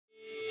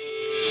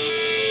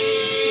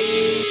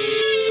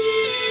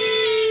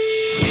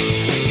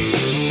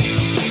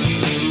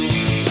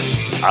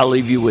I'll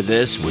leave you with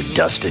this with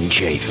Dustin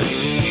Chafin.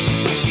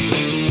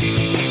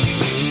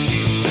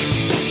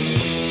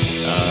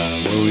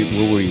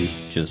 Where were you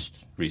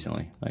just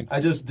recently? I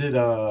just did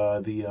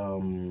the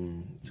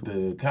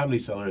Comedy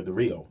Cellar at the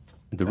Rio.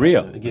 The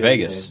Rio,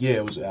 Vegas. Yeah,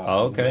 it was out.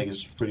 Oh, okay.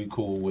 Vegas, pretty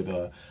cool. With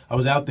I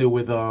was out there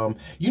with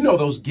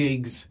those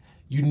gigs.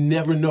 You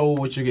never know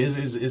what you're.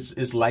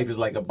 It's life is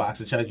like a box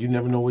of chocolates. You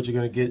never know what you're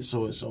gonna get.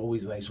 So it's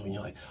always nice when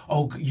you're like,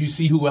 oh, you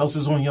see who else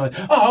is on. You're like,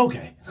 oh,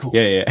 okay, cool.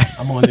 Yeah.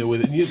 I'm on there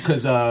with it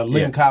because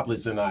Lynn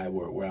Coplitz and I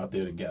were out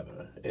there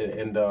together,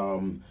 and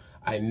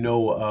I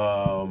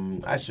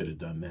know I should have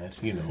done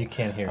that. You know, you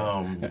can't hear.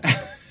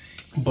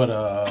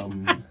 But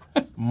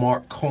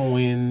Mark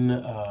Cohen,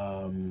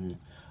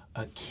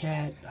 a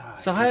cat.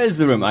 So how is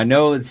the room? I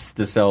know it's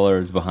the Cellar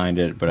is behind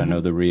it, but I know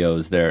the Rio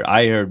is there.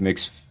 I heard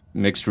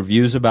mixed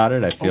reviews about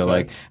it. I feel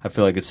like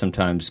it's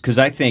sometimes because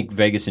I think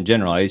Vegas in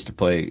general. I used to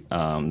play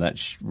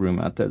that room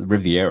out there,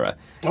 Riviera.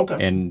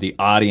 Okay. And the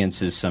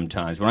audiences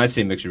sometimes. When I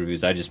say mixed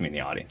reviews, I just mean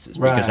the audiences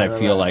because I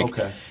feel like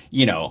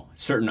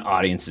certain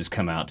audiences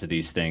come out to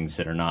these things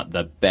that are not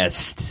the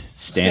best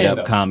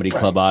stand-up comedy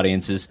club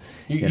audiences.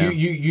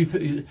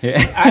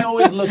 I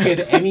always look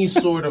at any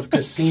sort of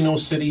casino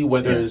city,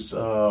 whether it's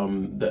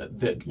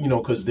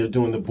because they're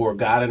doing the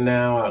Borgata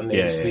now out in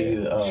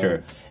AC.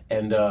 Sure.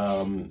 And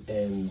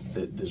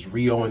there's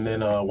Rio, and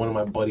then one of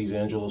my buddies,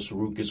 Angelo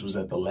Sarukis, was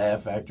at the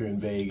Laugh Factory in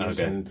Vegas,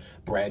 and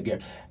Brad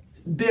Garrett.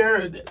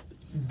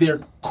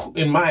 They're,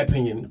 in my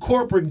opinion,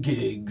 corporate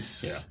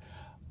gigs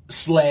 /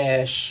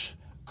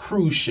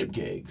 cruise ship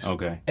gigs.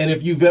 Okay. And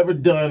if you've ever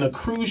done a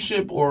cruise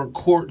ship or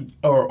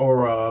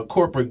a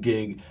corporate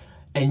gig,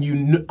 and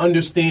you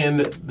understand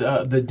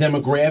the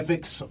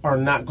demographics are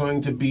not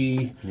going to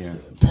be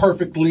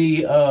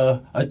perfectly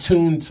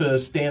attuned to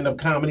stand-up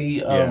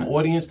comedy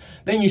audience,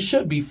 then you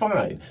should be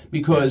fine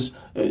because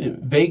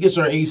Vegas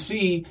or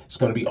AC is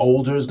going to be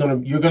older.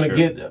 You're going to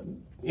get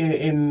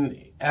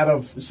in out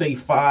of say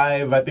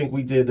 5. I think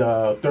we did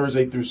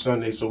Thursday through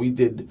Sunday, so we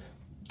did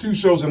 2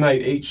 shows a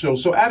night, 8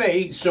 shows. So out of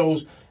 8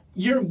 shows,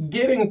 you're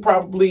getting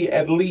probably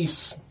at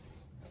least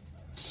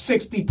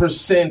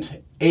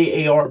 60%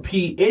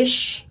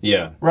 AARP-ish.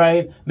 Yeah.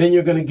 Right? Then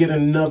you're going to get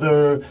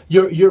another...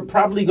 You're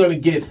probably going to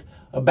get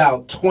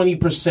about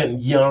 20%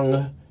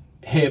 young,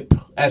 hip,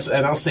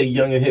 and I'll say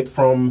young and hip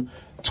from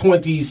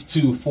 20s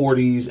to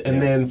 40s, and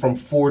then from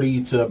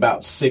 40 to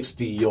about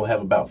 60, you'll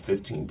have about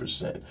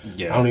 15%.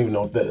 Yeah. I don't even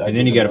know if that... And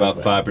then you get about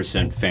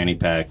 5% fanny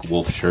pack,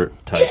 wolf shirt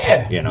type,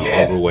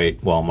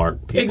 overweight Walmart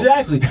people.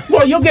 Exactly.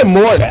 Well, you'll get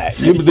more of that.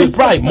 There's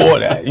probably more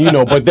of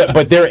that,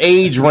 but their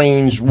age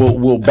range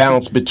will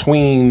bounce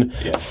between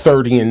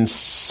 30 and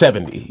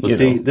 70. Well,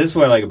 see, this is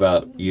what I like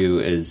about you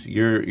is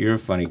you're a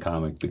funny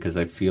comic because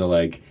I feel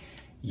like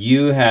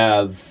you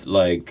have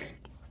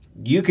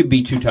you could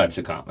be 2 types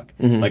of comic.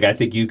 Mm-hmm. Like I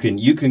think you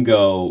can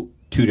go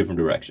 2 different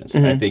directions.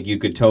 Mm-hmm. I think you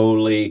could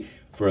totally,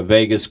 for a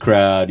Vegas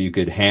crowd, you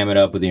could ham it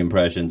up with the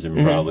impressions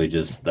and probably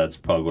that's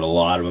probably what a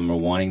lot of them are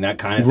wanting, that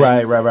kind of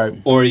thing. Right.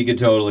 Or you could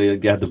totally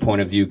have the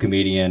point of view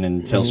comedian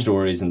and tell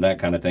stories and that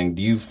kind of thing.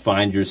 Do you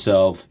find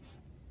yourself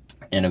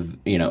in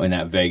in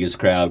that Vegas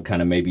crowd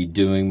kind of maybe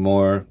doing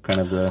more kind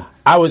of the...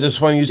 I was just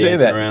funny you say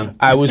that. Around?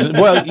 I was,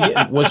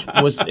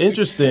 what's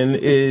interesting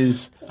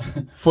is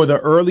for the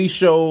early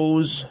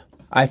shows...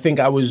 I think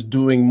I was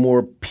doing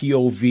more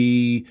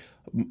POV.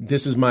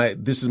 This is my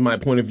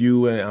point of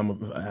view,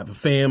 and I have a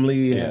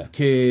family, I have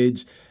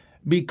kids.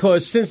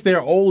 Because since they're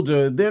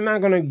older, they're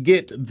not going to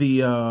get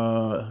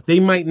they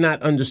might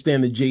not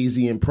understand the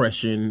Jay-Z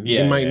impression.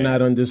 They might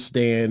not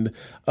understand,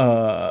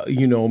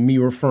 me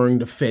referring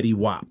to Fetty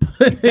Wap.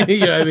 You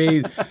know what I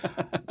mean?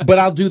 But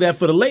I'll do that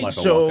for the late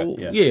show.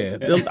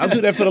 I'll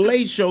do that for the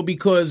late show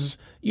because,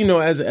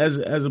 as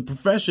a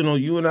professional,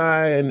 you and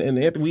I and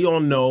Anthony, we all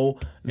know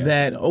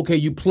that, okay,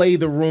 you play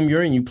the room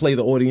you're in, you play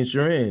the audience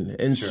you're in.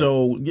 And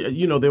so,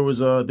 there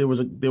was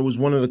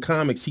one of the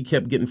comics, he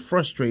kept getting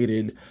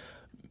frustrated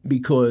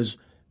because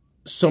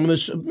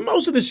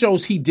most of the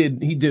shows he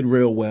did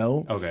real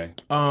well. Okay.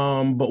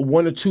 But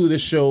 1 or 2 of the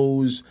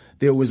shows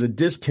there was a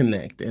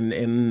disconnect, and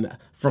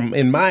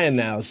in my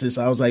analysis,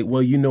 I was like,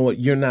 well, you know what,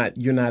 you're not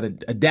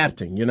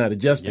adapting, you're not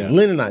adjusting. Yeah.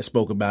 Lynn and I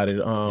spoke about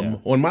it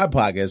on my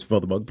podcast,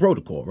 Felt About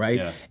Protocol, right?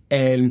 Yeah.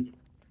 And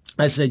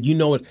I said, you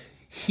know what,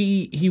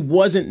 he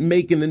wasn't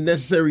making the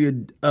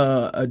necessary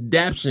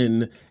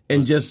adaptation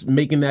and just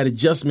making that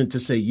adjustment to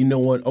say, you know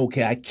what,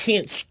 okay, I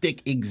can't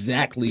stick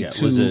exactly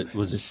to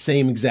the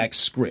same exact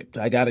script.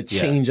 I got to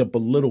change up a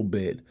little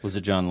bit. Was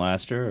it John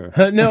Laster?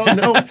 Or? No.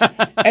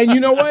 And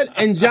you know what?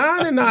 And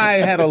John and I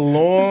had a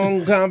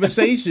long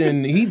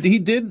conversation. We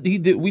did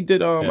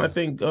I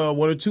think 1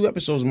 or 2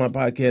 episodes of my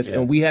podcast,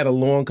 and we had a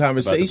long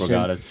conversation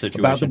about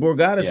the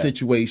Borgata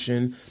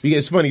situation.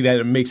 Because it's funny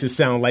that it makes it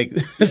sound like a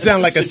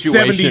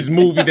 70s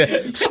movie that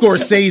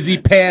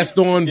Scorsese passed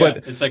on,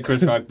 but it's like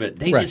Chris Rock, but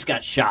they just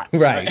got shot.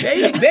 Right.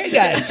 They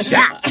got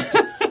shot.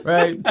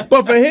 right?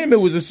 But for him, it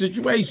was a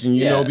situation,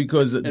 you know,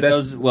 because And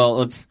that's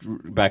let's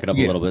back it up a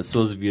little bit. So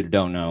those of you who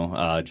don't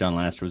know, John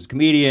Lasseter was a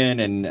comedian,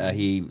 and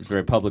he was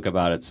very public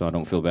about it, so I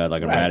don't feel bad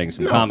like I'm ratting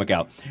some comic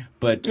out.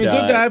 But a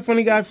good guy,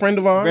 funny guy, friend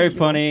of ours. very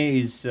funny.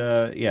 He's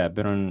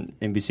been on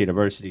NBC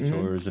University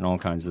tours and all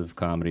kinds of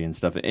comedy and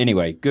stuff.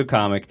 Anyway, good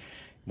comic.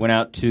 Went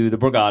out to the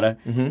Borgata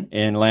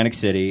in Atlantic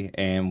City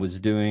and was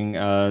doing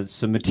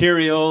some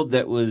material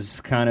that was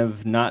kind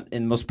of not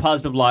in the most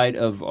positive light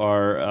of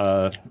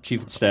our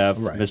chief of staff,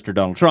 Mr.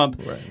 Donald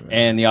Trump.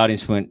 And the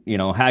audience went,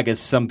 haggis.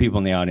 Some people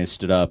in the audience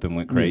stood up and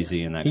went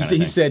crazy and that kind of thing.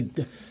 He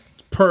said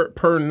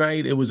per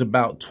night it was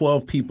about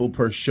 12 people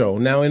per show.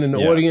 Now, in an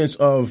audience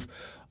of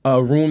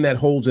a room that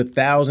holds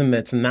 1,000,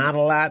 that's not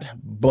a lot,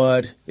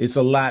 but it's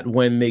a lot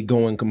when they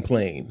go and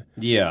complain.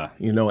 Yeah.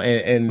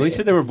 And well, he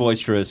said they were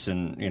boisterous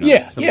and,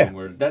 some of them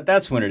were,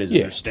 that's when it is.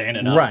 They're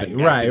standing up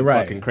and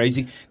fucking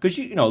crazy. Because,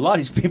 a lot of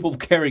these people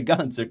carry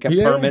guns. They've got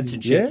permits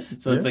and shit.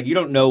 So it's like you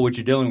don't know what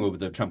you're dealing with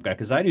the Trump guy.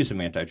 Because I do some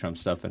anti-Trump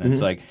stuff, and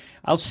it's like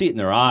I'll see it in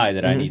their eye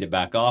that I need to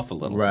back off a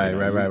little. Right.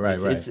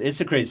 It's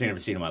the craziest thing I've ever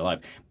seen in my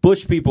life.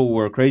 Bush people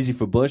were crazy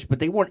for Bush, but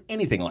they weren't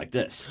anything like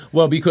this.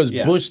 Well, because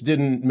Bush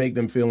didn't make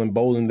them feel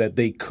emboldened that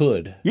they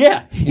could.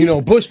 Yeah.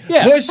 Bush,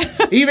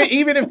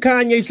 even if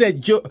Kanye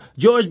said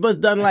George Bush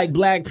doesn't like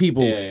black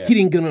people, he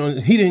didn't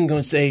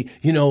gonna say,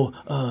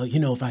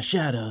 if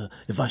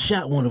I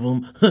shot one of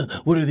them,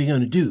 what are they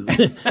gonna do?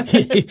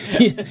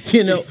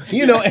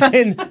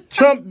 And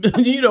Trump,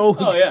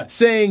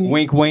 saying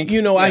wink, wink.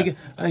 I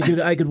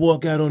could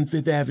walk out on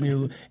Fifth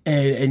Avenue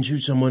and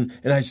shoot someone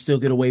and I'd still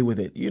get away with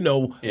it.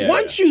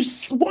 Once you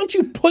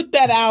put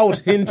that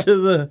out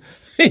into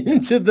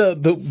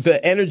the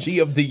energy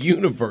of the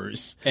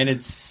universe. And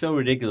it's so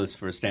ridiculous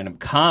for a stand-up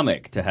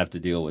comic to have to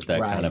deal with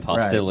that kind of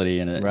hostility.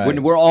 And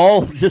when we're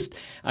all just,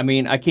 I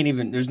can't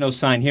even, there's no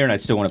sign here, and I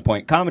still want to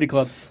point Comedy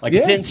Club.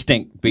 It's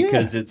instinct,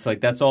 because it's like,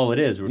 that's all it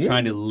is. We're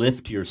trying to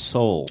lift your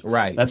soul.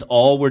 Right. That's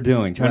all we're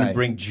doing, trying to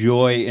bring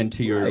joy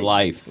into your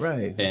life.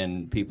 Right.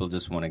 And people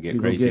just want to get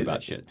crazy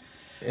about shit.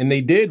 And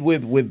they did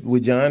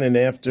with John, and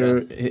after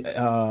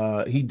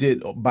he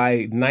did,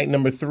 by night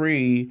number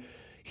 3,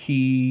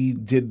 he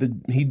did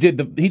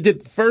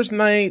the first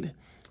night.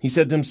 He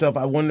said to himself,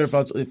 "I wonder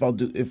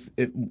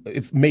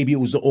if maybe it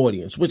was the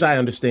audience," which I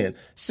understand.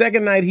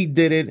 Second night he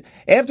did it.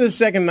 After the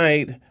second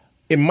night,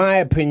 in my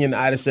opinion,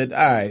 I'd have said,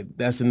 "All right,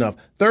 that's enough."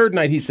 Third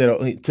night he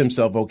said to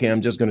himself, "Okay,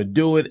 I'm just going to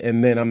do it,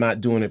 and then I'm not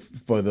doing it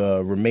for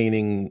the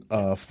remaining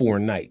 4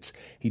 nights."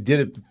 He did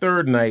it the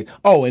third night.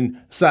 Oh, and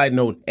side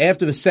note,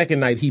 after the second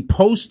night, he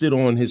posted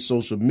on his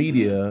social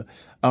media.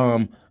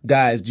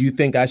 Guys, do you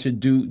think I should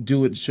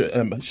do it?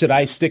 Should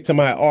I stick to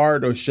my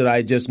art, or should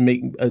I just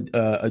make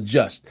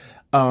adjust?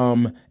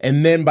 And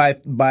then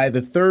by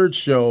the third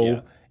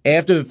show,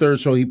 after the third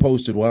show, he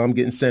posted, "Well, I'm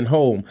getting sent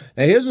home."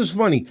 Now, here's what's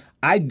funny: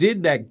 I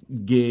did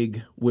that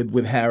gig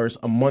with Harris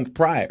a month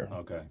prior.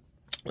 Okay.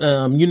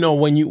 When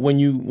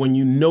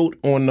you note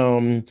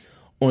on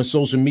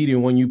social media,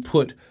 when you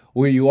put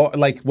where you are,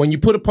 like when you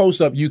put a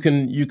post up, you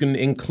can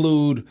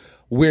include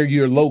where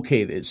you're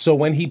located. So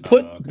when he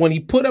put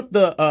up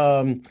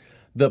the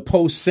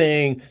post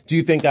saying, "Do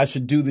you think I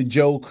should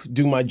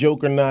do my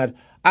joke or not?"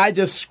 I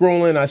just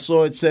scrolling, I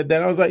saw it said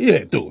that. I was like,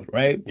 "Yeah, do it,"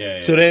 right? Yeah.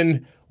 So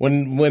then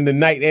when the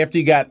night after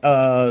he got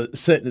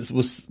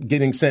was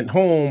getting sent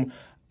home,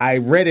 I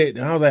read it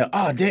and I was like,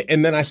 "Oh, damn."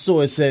 And then I saw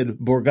it said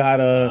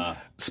Borgata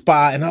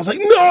Spa, and I was like,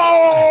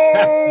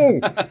 "No,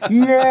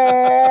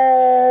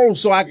 no!"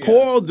 So I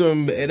called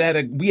him,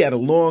 and we had a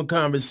long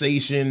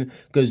conversation,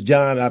 because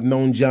I've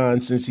known John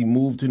since he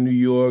moved to New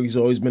York. He's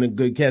always been a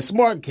good cat,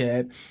 smart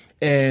cat,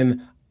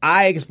 and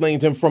I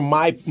explained to him from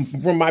my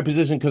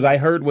position, because I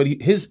heard what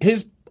his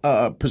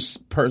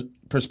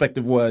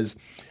perspective was.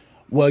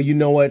 Well, you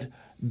know what?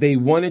 They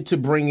wanted to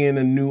bring in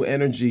a new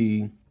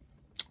energy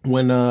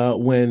when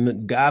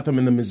Gotham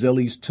and the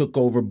Mazzillis took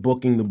over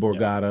booking the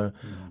Borgata.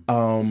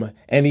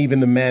 And even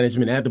the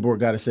management at the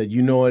Borgata said,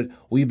 "You know what?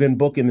 We've been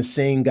booking the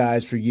same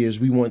guys for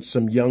years. We want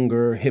some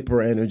younger,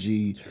 hipper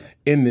energy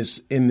in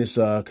this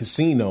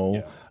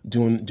casino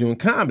doing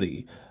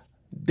comedy."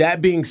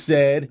 That being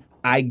said,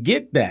 I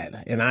get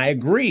that, and I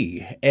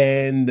agree.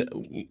 And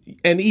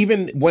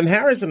even when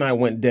Harris and I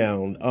went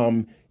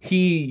down,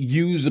 he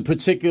used a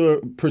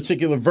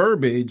particular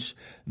verbiage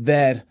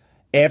that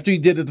after he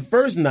did it the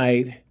first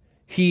night,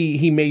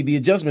 he made the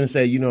adjustment and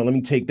said, "Let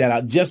me take that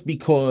out," just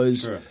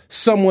because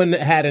someone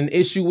had an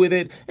issue with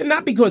it, and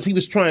not because he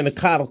was trying to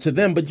coddle to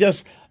them, but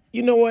just,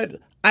 you know what?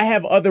 I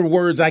have other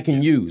words I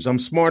can use. I'm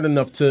smart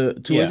enough to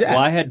adapt.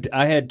 Well,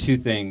 I had 2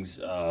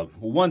 things.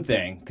 One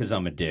thing, because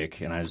I'm a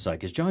dick, and I was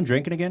like, "Is John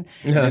drinking again?"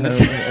 And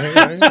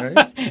then,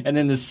 and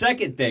then the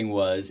second thing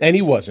was, and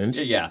he wasn't.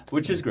 Yeah,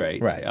 which is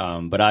great. Right.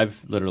 But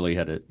I've literally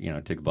had to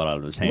take the ball out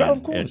of his hand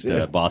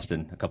at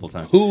Boston a couple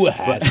times. Who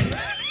hasn't?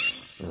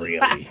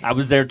 Really? I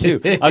was there too.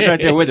 I was right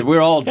there with it. We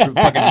were all fucking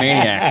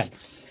maniacs.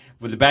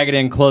 With the Bag It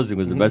In closing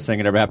was the best thing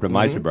that ever happened to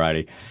my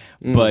sobriety.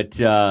 But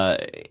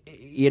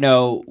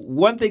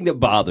one thing that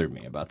bothered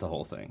me about the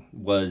whole thing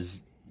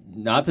was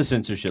not the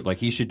censorship. Like,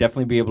 he should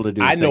definitely be able to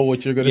do. I know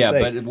what you're going to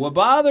say. Yeah, but what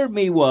bothered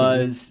me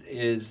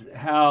is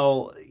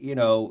how,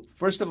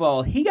 first of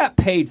all, he got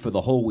paid for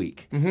the whole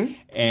week,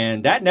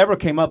 and that never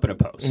came up in a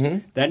post.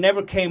 That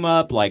never came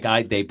up like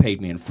they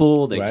paid me in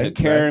full. They took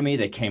care of me.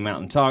 They came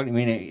out and talked. I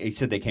mean, he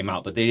said they came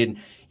out, but they didn't.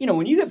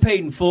 When you get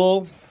paid in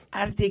full,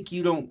 I think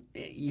you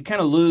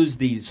kind of lose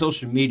the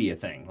social media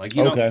thing. Like,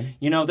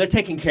 they're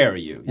taking care of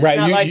you.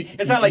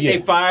 It's not like they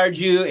fired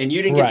you and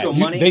you didn't get your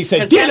money. They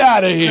said, get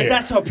out of here. Because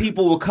that's how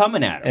people were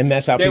coming at him. And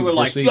that's how they people were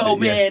like, yo,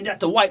 man, that's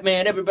the white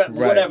man, everybody,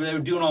 whatever. They were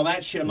doing all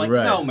that shit. I'm like,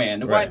 no, man,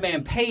 the white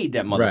man paid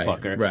that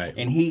motherfucker.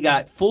 And he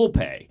got full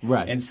pay.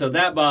 And so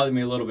that bothered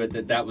me a little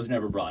bit that was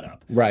never brought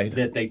up.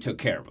 That they took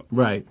care of him.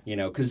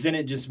 Because then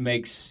it just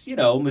makes,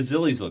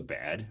 Mazzilli's look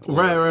bad. Or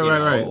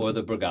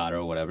the Brigada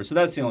or whatever. So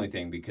that's the only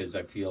thing, because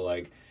I feel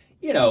like,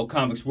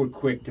 comics were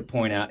quick to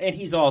point out. And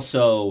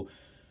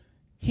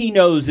he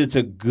knows it's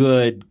a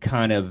good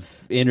kind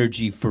of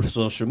energy for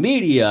social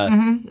media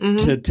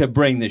to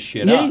bring this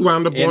shit up. Yeah, he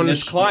wound up on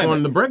this climate.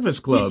 On the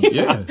Breakfast Club.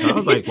 Yeah. I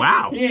was like,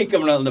 wow. He ain't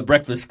coming on the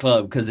Breakfast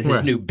Club because of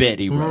his new bit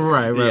he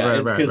wrote.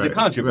 It's because of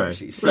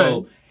controversy.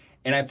 So,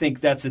 and I think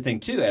that's the thing,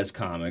 too, as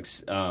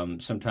comics.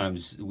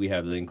 Sometimes we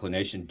have the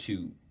inclination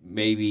to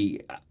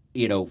maybe,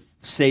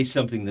 say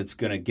something that's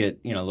going to get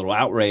a little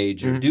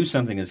outrage, or do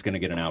something that's going to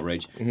get an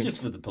outrage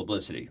just for the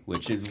publicity,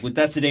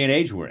 that's the day and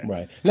age we're in.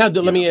 Right. Now,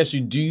 let me ask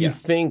you: do you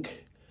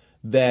think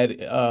that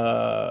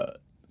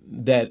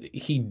that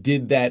he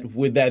did that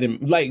with that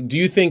do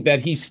you think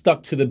that he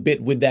stuck to the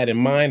bit with that in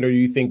mind, or do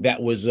you think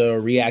that was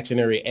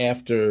reactionary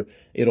after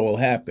it all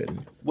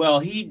happened? Well,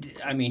 he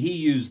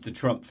used the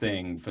Trump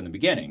thing from the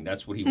beginning.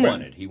 That's what he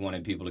wanted. He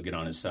wanted people to get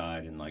on his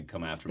side and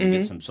come after him and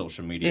get some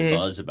social media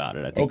buzz about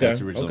it. I think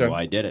that's originally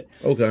why he did it.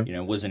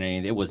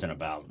 It wasn't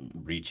about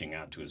reaching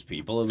out to his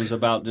people. It was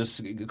about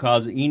just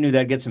because he knew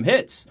that'd get some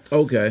hits.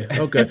 Okay.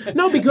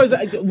 No, because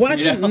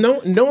watching,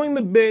 knowing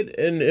the bit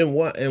and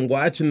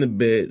watching the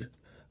bit,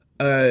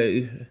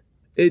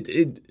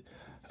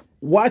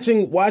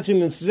 watching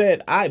the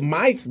set,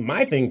 my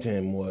thing to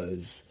him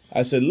was,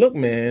 I said, look,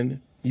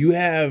 man, you're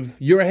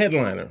a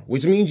headliner,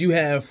 which means you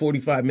have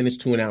 45 minutes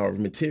to an hour of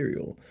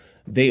material.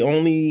 They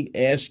only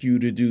ask you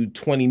to do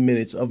 20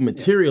 minutes of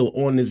material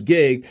on this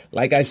gig.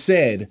 Like I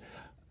said,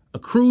 a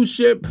cruise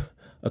ship,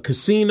 a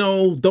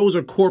casino, those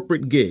are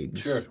corporate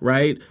gigs,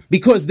 right?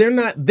 Because they're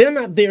not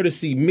there to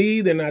see me.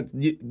 They're not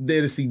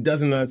there to see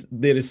Dustin. Not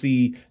there to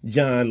see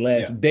John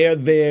Les. They're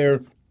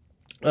there.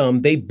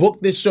 They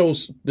booked this show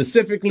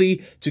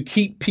specifically to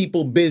keep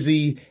people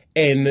busy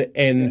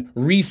and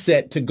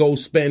reset to go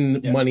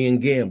spend money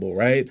and gamble,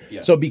 right?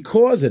 So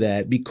because of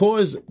that,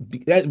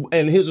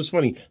 and here's what's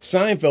funny,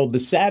 Seinfeld, the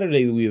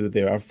Saturday that we were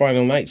there, our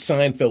final night,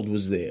 Seinfeld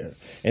was there.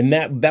 And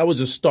that was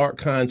a stark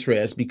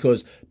contrast,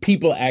 because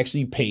people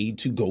actually paid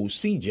to go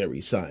see Jerry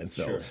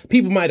Seinfeld.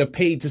 People might have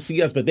paid to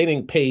see us, but they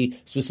didn't pay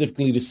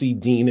specifically to see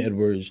Dean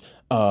Edwards,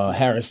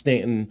 Harris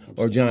Stanton,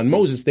 or John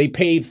Moses. They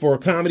paid for a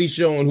comedy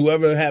show, and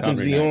whoever happens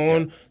to be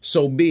on,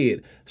 so be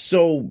it.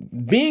 So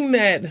being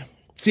that...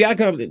 See,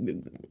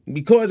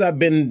 because I've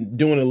been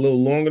doing it a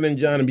little longer than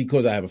John, and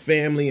because I have a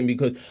family, and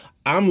because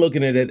I'm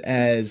looking at it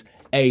as,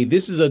 hey,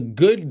 this is a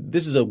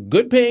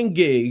good paying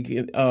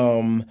gig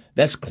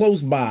that's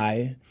close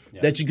by,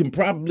 that you can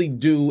probably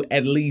do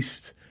at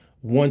least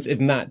once, if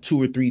not 2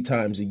 or 3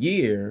 times a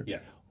year.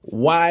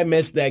 Why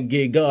mess that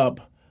gig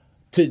up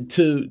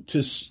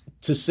to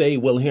say,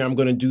 well, here, I'm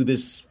going to do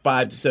this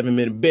 5 to 7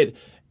 minute bit?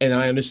 And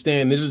I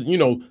understand this is,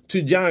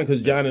 to John,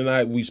 because John and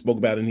I, we spoke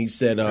about it, and he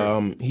said,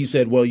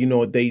 well,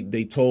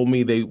 they told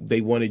me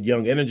they wanted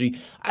young energy.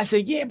 I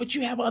said, yeah, but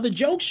you have other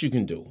jokes you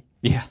can do.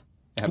 Yeah.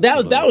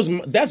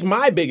 Absolutely. That's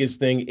my biggest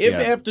thing. If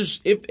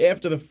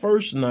after the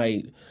first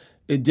night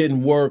it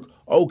didn't work,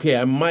 okay,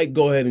 I might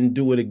go ahead and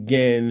do it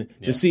again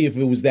to see if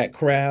it was that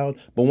crowd.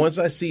 But once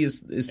I see it's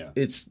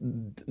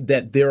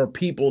that there are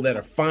people that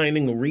are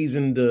finding a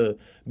reason to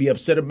be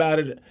upset about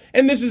it,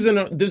 and this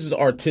is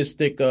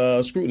artistic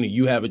scrutiny.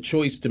 You have a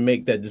choice to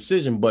make that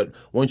decision, but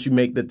once you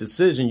make that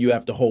decision, you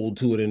have to hold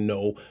to it and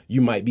know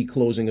you might be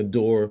closing a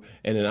door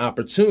and an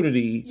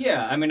opportunity.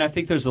 Yeah, I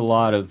think there's a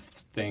lot of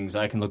things.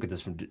 I can look at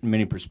this from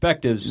many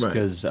perspectives,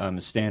 because I'm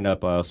a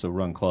stand-up. I also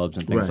run clubs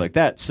and things like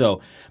that.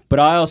 So, but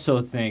I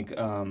also think, there's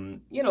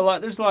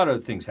a lot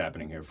of things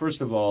happening here.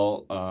 First of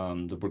all,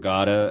 the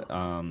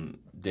Brigada,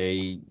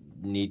 they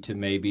need to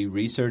maybe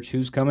research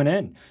who's coming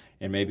in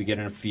and maybe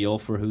getting a feel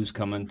for who's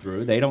coming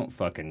through. They don't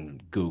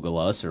fucking Google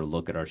us or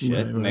look at our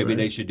shit. Maybe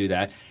they should do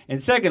that.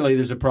 And secondly,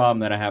 there's a problem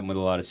that I have with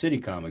a lot of city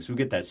comics. We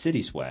get that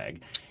city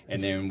swag,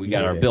 and then we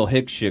got our Bill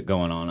Hicks shit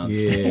going on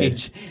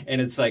stage. And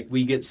it's like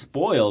we get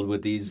spoiled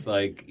with these,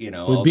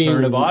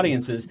 alternative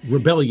audiences.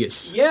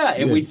 Rebellious. Yeah,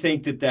 and we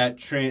think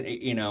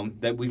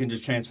that we can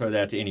just transfer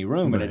that to any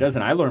room, and it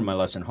doesn't. I learned my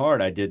lesson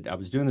hard. I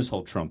was doing this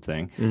whole Trump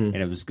thing, and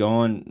it was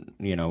going,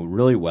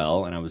 really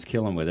well, and I was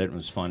killing with it. It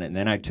was fun. And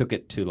then I took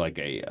it to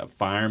a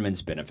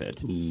fireman's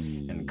benefit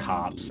and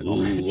cops and all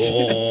that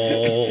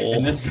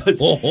shit.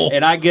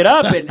 And I get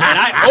up and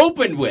I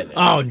opened with it.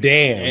 Oh,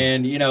 damn.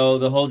 And,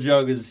 the whole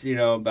joke is,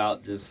 about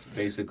about just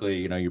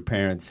basically, your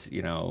parents,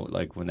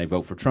 like when they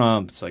vote for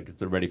Trump, it's like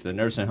they're ready for the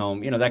nursing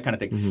home, that kind of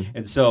thing.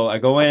 And so I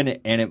go in,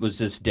 and it was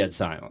just dead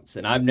silence.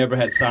 And I've never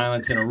had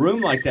silence in a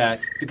room like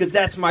that because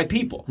that's my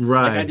people.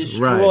 Right. Like I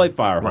destroy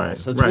fire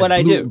halls. That's what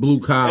I do.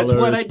 Blue collar. That's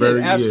what I do.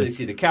 Absolutely.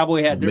 See, the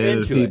cowboy hat, they're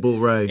into people, it.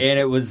 Right. And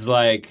it was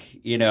like,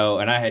 and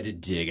I had to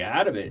dig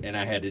out of it. And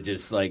I had to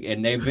just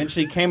and they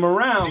eventually came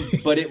around,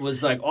 but it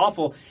was like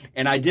awful.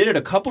 And I did it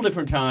a couple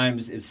different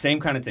times. It's the same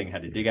kind of thing. I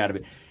had to dig out of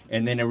it.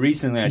 And then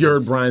recently you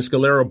heard Brian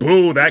Scalera,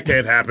 boo, that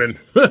can't happen.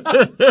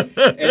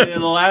 And then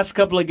the last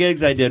couple of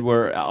gigs I did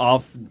were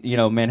off,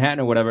 Manhattan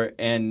or whatever.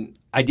 And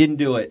I didn't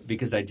do it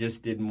because I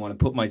just didn't want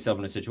to put myself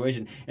in a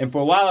situation. And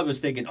for a while I was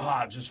thinking,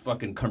 I'll just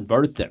fucking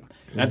convert them.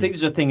 And I think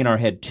there's a thing in our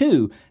head,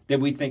 too, that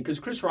we think,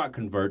 because Chris Rock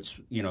converts,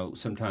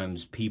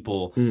 sometimes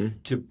people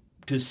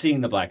to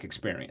seeing the black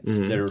experience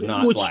that are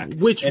not black.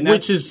 Which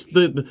is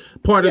the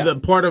part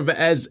of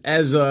as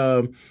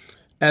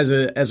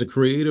a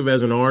creative,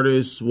 as an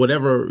artist,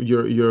 whatever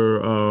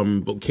your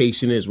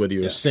vocation is, whether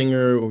you're a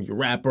singer or you're a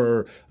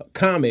rapper, a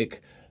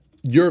comic,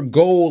 your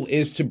goal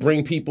is to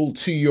bring people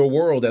to your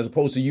world as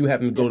opposed to you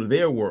having to go to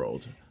their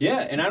world.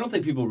 Yeah, and I don't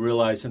think people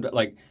realize,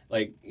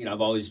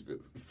 I've always,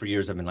 for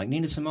years, I've been like,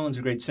 Nina Simone's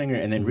a great singer,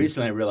 and then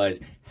recently I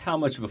realized how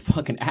much of a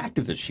fucking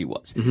activist she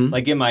was.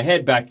 Like, in my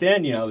head back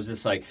then, I was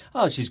just like,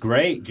 oh, she's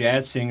great,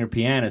 jazz singer,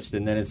 pianist,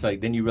 and then it's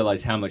like, then you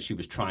realize how much she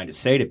was trying to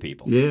say to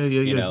people.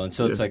 And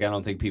so it's like, I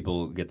don't think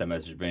people get that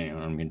message, but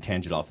I'm going to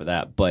tangent off of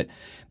that. But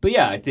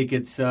yeah, I think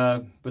it's,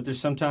 but there's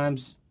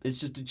sometimes,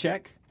 it's just a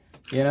check.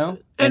 And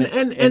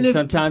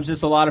sometimes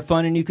it's a lot of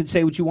fun, and you can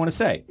say what you want to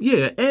say.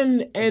 Yeah, and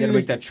you got to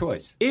make that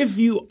choice. If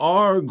you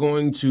are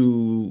going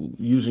to,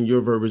 using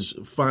your verbiage,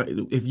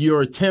 if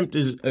your attempt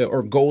is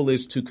or goal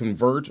is to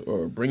convert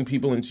or bring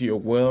people into your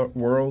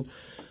world,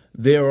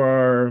 there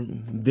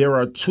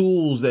are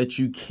tools that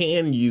you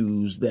can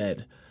use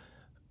that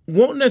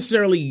won't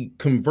necessarily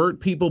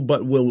convert people,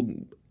 but will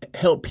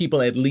help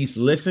people at least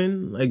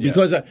listen,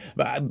 because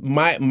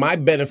my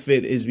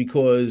benefit is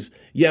because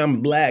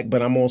I'm black,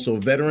 but I'm also a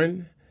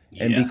veteran,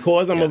 and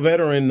because I'm a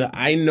veteran,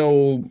 I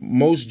know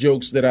most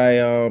jokes that I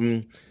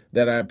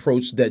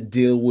approach that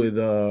deal with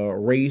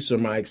race or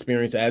my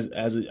experience as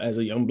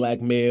a young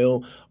black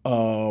male,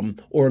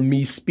 or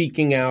me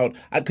speaking out,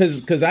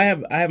 because I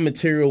have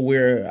material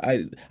where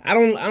I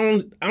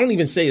don't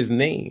even say his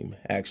name,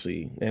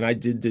 actually, and I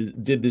did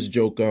this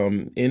joke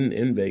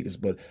in Vegas,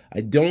 but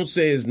I don't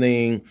say his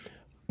name,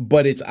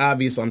 but it's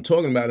obvious I'm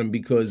talking about him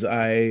because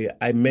I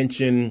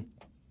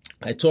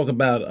talk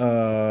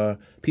about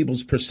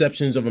people's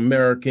perceptions of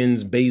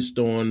Americans based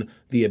on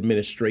the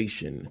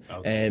administration,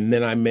 and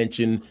then I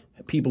mention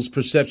people's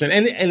perception,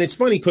 and it's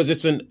funny because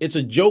it's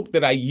a joke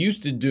that I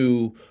used to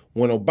do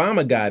when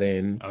Obama got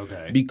in,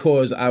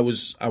 because I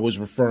was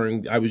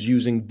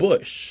using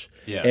Bush,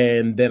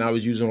 and then I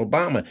was using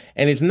Obama,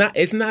 and it's not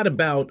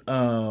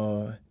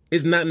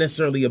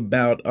necessarily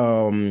about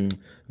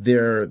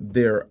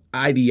their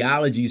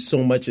ideologies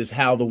so much as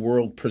how the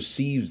world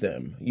perceives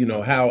them,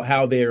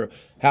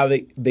 how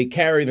they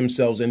carry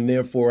themselves, and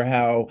therefore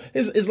how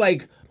it's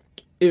like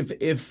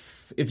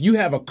if you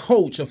have a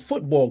coach, a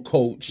football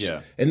coach,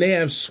 and they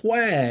have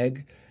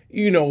swag,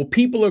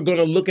 people are going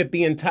to look at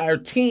the entire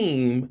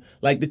team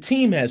like the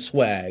team has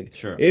swag.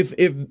 Sure. If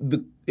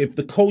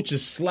the coach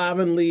is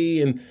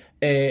slovenly and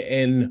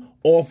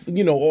off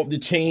the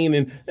chain,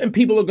 and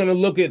people are going to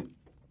look at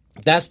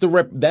that's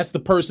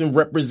the person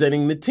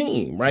representing the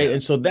team, right?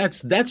 And so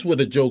that's where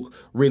the joke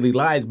really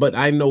lies. But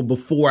I know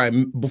before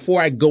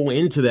I go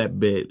into that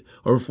bit,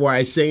 or before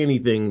I say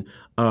anything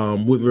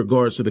with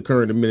regards to the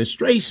current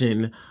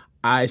administration,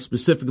 I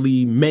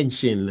specifically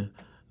mention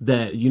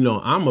that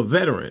I'm a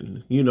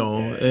veteran,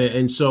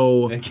 and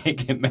so they can't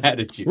get mad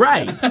at you,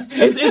 right?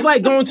 It's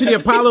like going to the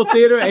Apollo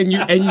Theater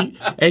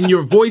and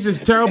your voice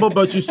is terrible,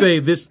 but you say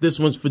this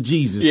one's for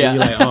Jesus, and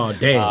you're like, oh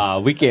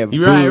damn, we can't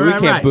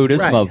boo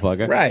this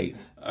motherfucker, right?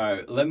 All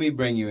right, let me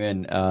bring you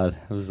in. That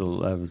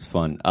was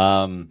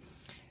fun.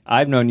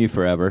 I've known you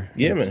forever.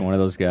 Yeah, man. One of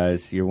those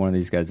guys. You're one of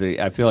these guys.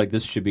 I feel like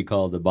this should be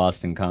called the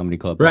Boston Comedy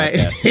Club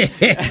podcast.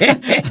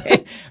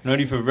 Right. I've known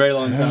you for a very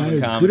long time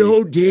in comedy. Good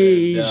old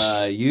days.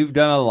 And, you've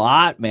done a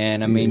lot,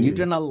 man. I mean, you've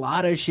done a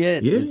lot of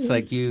shit. Yeah. It's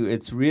like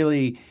it's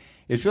really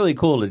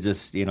cool to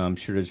just, I'm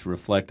sure just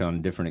reflect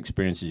on different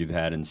experiences you've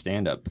had in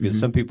stand-up. Because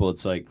some people,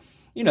 it's like,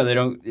 they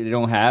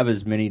don't have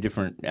as many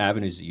different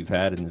avenues that you've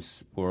had in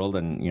this world.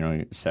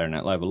 And, Saturday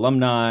Night Live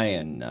alumni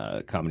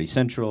and Comedy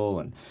Central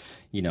and,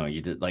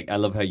 you did, I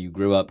love how you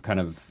grew up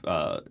kind of,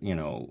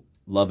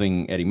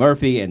 loving Eddie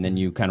Murphy, and then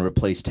you kind of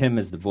replaced him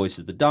as the voice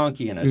of the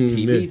donkey in a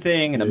TV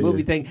thing and a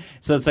movie thing.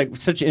 So it's like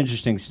such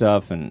interesting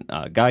stuff, and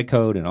Guy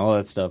Code and all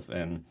that stuff,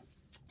 and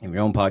your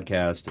own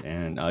podcast,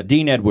 and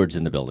Dean Edwards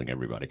in the building,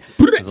 everybody.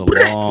 It's a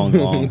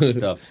long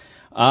stuff.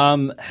 I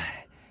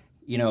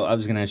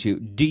was going to ask you,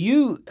 do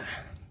you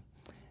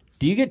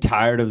get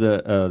tired of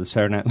the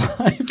Saturday Night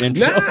Live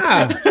intro?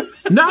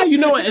 No, you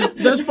know,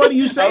 that's funny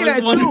you say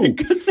that too.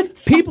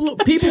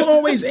 People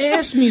always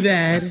ask me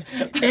that,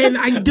 and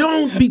I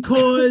don't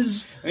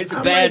because it's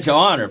a badge of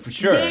honor for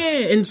sure.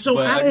 Yeah, and so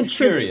but I don't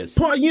curious.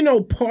 Part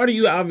of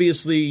you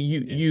obviously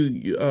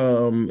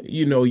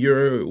you know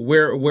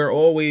we're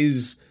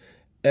always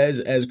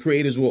as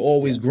creators we're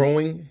always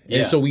growing,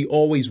 and so we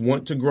always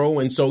want to grow,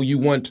 and so you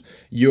want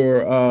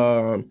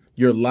your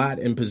lot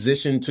and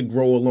position to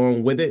grow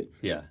along with it.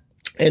 Yeah,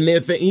 and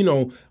if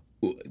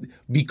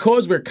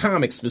because we're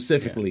comics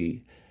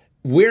specifically,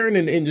 we're in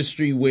an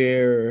industry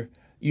where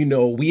we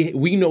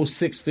know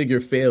 6-figure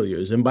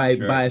failures, and by a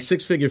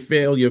 6-figure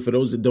failure, for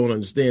those that don't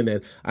understand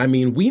that, I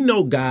mean we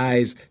know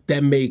guys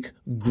that make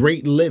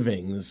great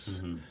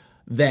livings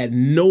that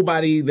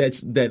nobody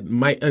that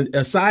might,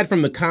 aside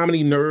from the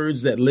comedy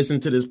nerds that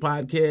listen to this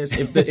podcast,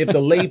 if the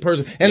lay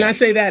person, and I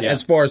say that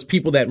as far as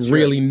people that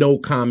really know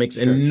comics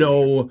and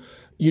know.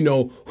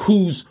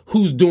 Who's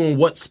doing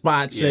what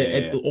spots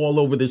all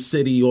over the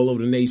city, all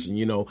over the nation,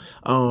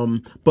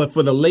 But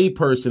for the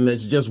layperson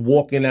that's just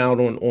walking out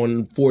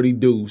on 40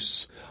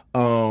 Deuce,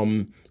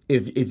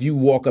 if you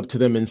walk up to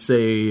them and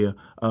say,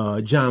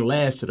 John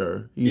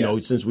Lasseter,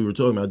 since we were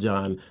talking about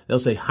John, they'll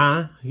say,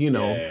 huh?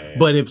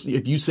 But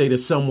if you say to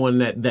someone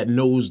that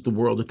knows the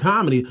world of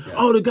comedy,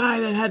 oh, the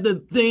guy that had the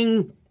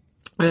thing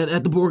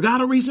at the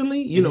Borgata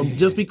recently,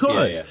 just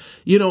because,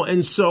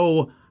 and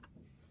so...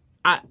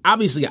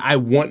 I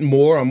want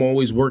more. I'm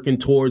always working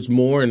towards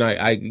more, and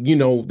I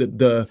look at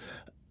the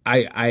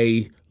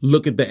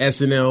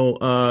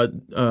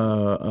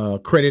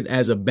SNL credit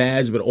as a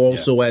badge, but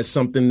also as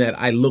something that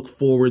I look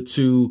forward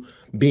to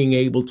being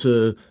able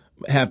to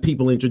have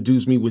people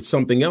introduce me with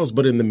something else.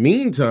 But in the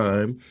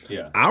meantime,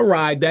 I'll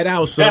ride that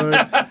out, son.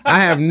 I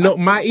have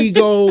my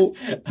ego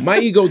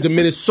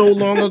diminished so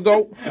long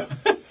ago. All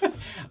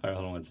right,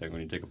 hold on 1 second.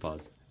 When you take a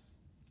pause.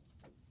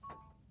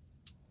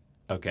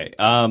 Okay.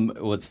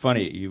 What's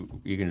funny,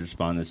 you can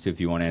respond to this too if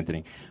you want,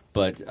 Anthony.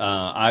 But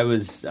I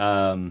was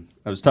talking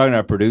to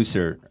our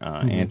producer,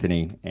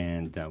 Anthony,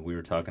 and we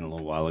were talking a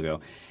little while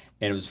ago.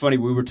 And it was funny,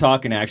 we were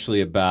talking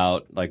actually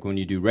about like when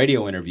you do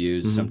radio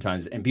interviews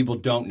sometimes, and people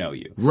don't know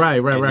you.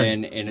 Right.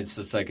 And it's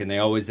just like, and they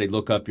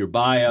look up your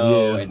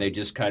bio, and they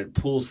just kind of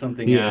pull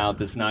something out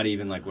that's not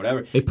even like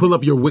whatever. They pull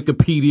up your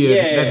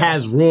Wikipedia that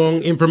has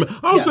wrong information.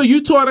 Oh, so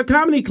you taught a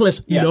comedy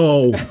class? Yeah.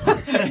 No.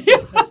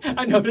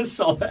 I noticed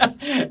all that,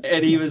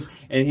 and he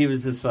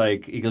was just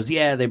like, he goes,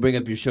 yeah, they bring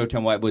up your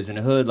Showtime White Boys in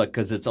the Hood, like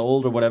because it's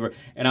old or whatever,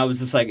 and I was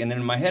just like, and then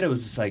in my head it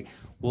was just like,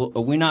 well,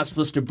 are we not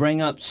supposed to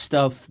bring up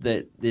stuff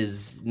that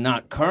is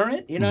not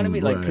current? You know what I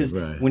mean? Like, because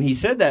when you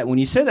said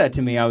that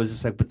to me, I was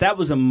just like, but that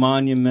was a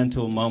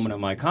monumental moment of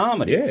my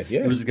comedy.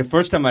 Yeah. It was the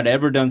first time I'd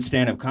ever done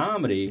stand-up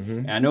comedy.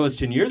 And I know it's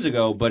 10 years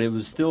ago, but it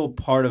was still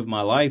part of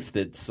my life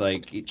that's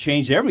like, it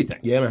changed everything.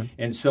 Yeah, man.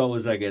 And so it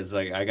was like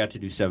I got to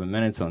do 7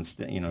 minutes on,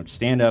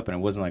 stand-up, and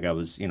it wasn't like I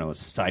was, a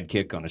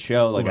sidekick on a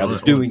show. Like I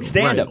was doing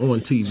stand-up.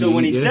 On TV. So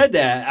when he said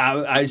that,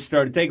 I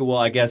started thinking, well,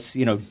 I guess,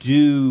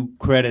 do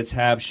credits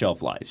have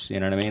shelf lives? You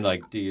know what I mean?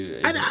 Like, do you?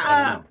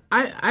 I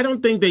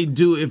don't think they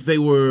do. If they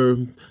were,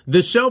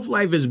 the shelf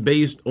life is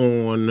based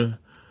on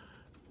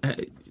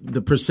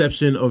the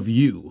perception of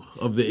you,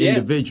 of the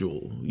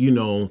individual.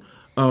 The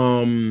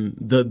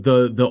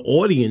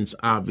audience,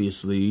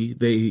 obviously,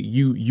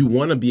 you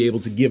want to be able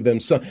to give them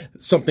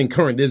something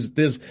current.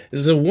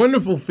 There's a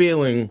wonderful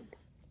feeling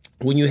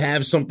when you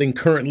have something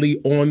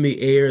currently on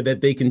the air that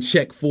they can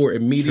check for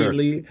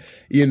immediately,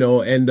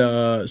 and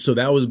so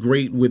that was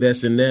great with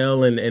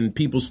SNL, and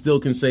people still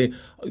can say,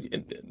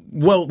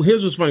 well,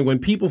 here's what's funny. When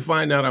people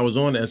find out I was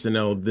on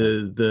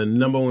SNL, the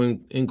number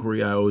one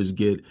inquiry I always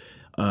get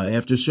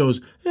after shows,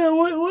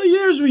 what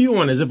years were you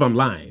on? As if I'm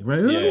lying,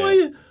 right?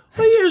 Yeah.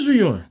 What years were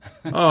you on?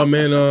 Oh,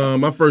 man,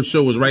 my first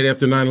show was right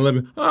after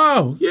 9/11.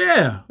 Oh,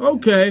 yeah,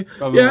 okay.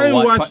 I didn't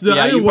watch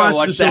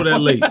the show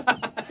that late.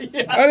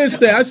 I didn't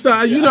stay. I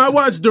started, I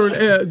watched during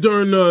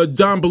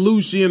John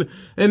Belushi,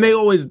 and they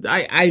always,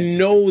 I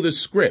know the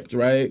script,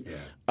 right?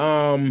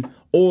 Yeah.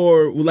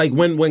 Or like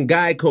when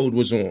Guy Code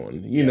was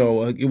on,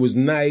 it was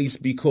nice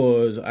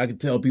because I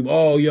could tell people,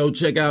 oh, yo,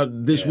 check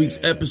out this week's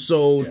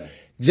episode.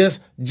 Yeah.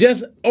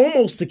 Just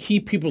almost to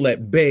keep people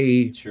at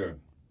bay. Sure.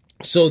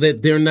 So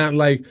that they're not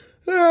like,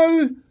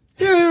 yeah,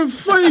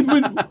 funny,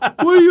 but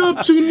what are you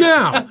up to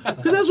now?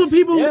 Because that's what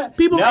people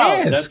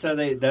ask. That's how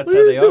they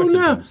are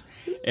sometimes.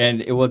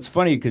 And what's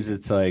funny because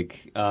it's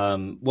like,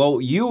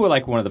 you were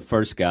like one of the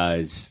first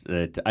guys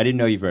that I didn't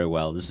know you very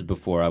well. This is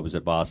before I was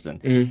at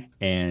Boston,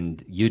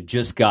 and you'd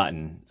just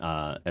gotten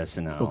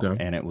SNL,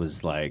 and it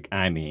was like,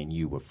 I mean,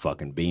 you were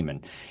fucking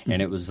beaming,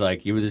 and it was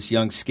like you were this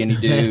young skinny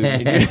dude,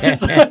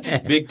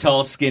 big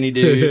tall skinny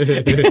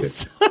dude.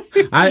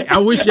 I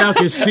wish y'all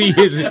could see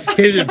his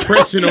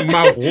impression of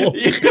my walk.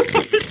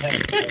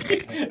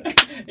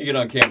 He get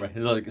on camera.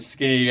 He's like a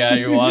skinny guy.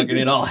 You're walking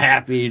in all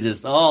happy,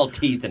 just all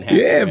teeth and happy.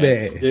 Yeah,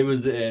 man. It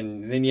was,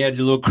 and then you had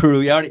your little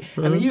crew. You already,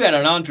 I mean, you had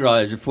an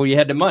entourage before you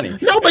had the money.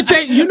 No, but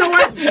you know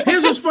what?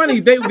 Here's what's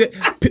funny.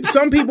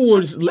 Some people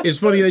it's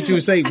funny that you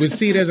would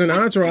see it as an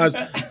entourage.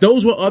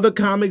 Those were other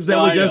comics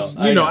that were just,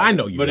 I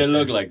know you. But it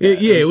looked like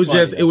that. Yeah, it was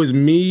just, it was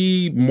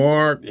me,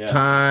 Mark,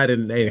 Todd,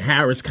 and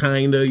Harris,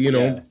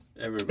 kinda,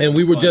 And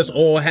we were just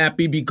all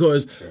happy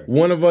because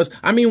one of us,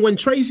 I mean, when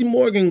Tracy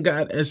Morgan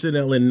got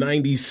SNL in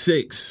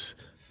 96,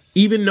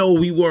 even though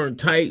we weren't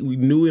tight, we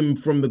knew him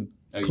from the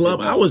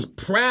club. I was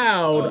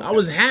proud. I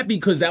was happy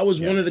because that was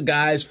one of the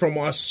guys from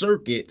our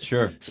circuit.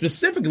 Sure.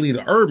 Specifically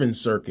the urban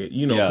circuit,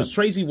 because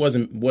Tracy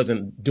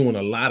wasn't doing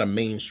a lot of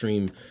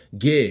mainstream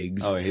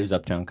gigs. Oh, he was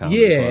Uptown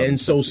Comedy Club. And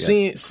so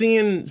seeing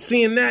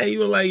that, you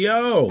were like,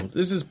 yo,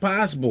 this is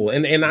possible.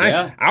 And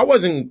I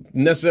wasn't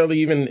necessarily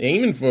even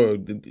aiming for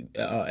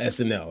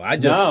SNL. I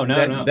just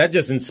that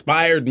just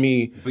inspired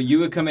me. But you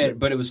would come in,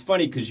 but it was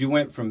funny because you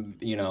went from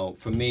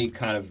from me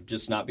kind of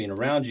just not being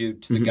around you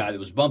to the guy that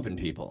was bumping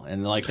people,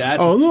 and like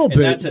that's a little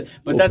bit.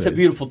 That's a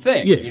beautiful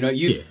thing. Yeah,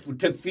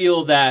 to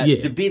feel that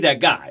to be that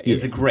guy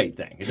is a great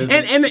thing.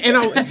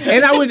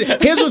 And I would.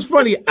 Here's what's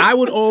funny. I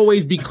would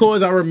always,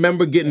 because I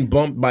remember getting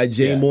bumped by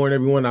Jay Moore and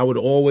everyone, I would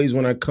always,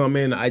 when I come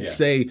in, I'd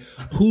say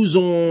who's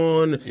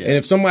on, and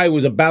if somebody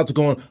was about to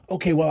go on,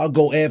 okay, well, I'll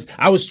go after.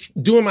 I was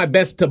doing my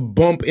best to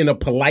bump in a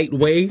polite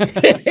way,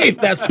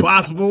 if that's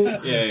possible.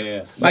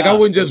 Like I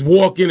wouldn't just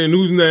walk in and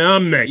who's next?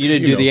 I'm next. You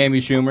didn't do the Amy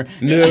Schumer.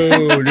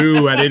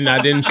 No, I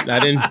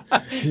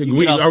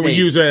didn't. We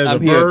use it as I'm a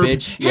verb. Here,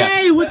 bitch.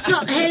 Hey, what's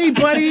up? Hey,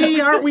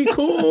 buddy, aren't we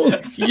cool?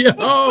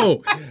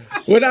 Yo.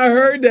 When I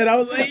heard that, I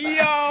was like,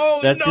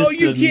 yo,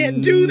 you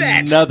can't do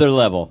that. Another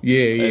level.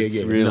 Yeah.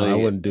 Really, no, I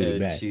wouldn't do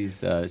that.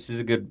 She's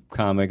a good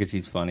comic and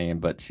she's funny,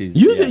 but she's...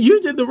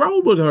 You did the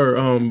road with her.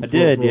 I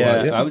did,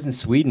 yeah. I was in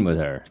Sweden with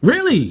her.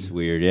 Really? It's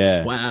weird,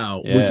 yeah.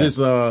 Wow. Yeah.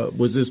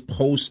 Was this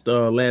post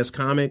Last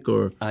Comic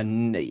or?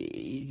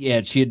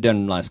 Yeah, she had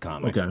done Last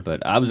Comic. Okay.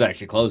 But I was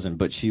actually closing,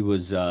 but she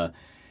was...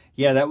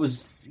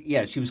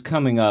 she was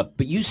coming up.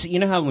 But you see, you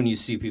know how when you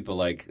see people,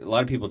 like, a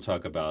lot of people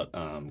talk about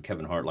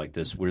Kevin Hart like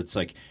this, where it's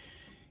like,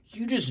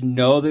 you just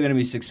know they're going to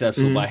be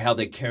successful by how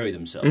they carry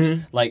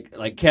themselves.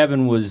 Like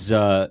Kevin was,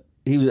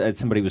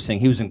 somebody was saying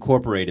he was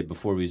incorporated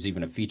before he was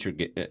even a feature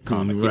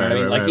comic. You know what I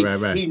mean?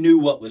 Like he knew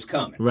what was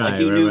coming. Like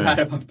he knew how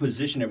to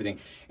position everything,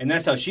 and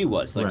that's how she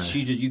was. Like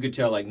she just, you could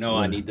tell, like, no,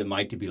 I need the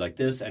mic to be like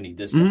this. I need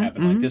this to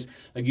happen like this.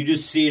 Like you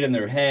just see it in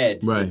their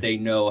head that they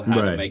know how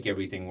to make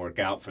everything work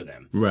out for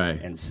them.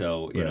 And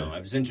so it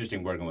was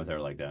interesting working with her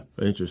like that.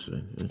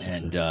 Interesting.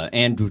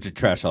 And to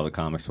trash all the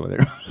comics with her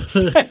on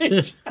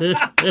stage.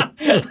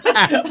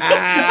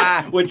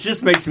 Which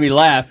just makes me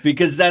laugh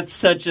because that's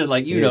such a,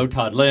 like,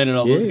 Todd Lynn and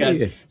all those guys.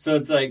 So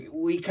it's like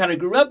we kind of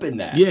grew up in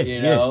that,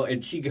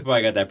 and she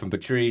probably got that from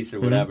Patrice or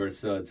whatever.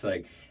 So it's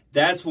like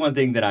that's one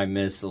thing that I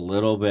miss a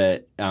little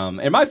bit.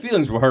 And my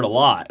feelings were hurt a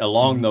lot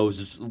along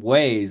those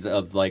ways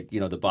of, like,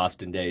 the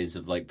Boston days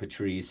of, like,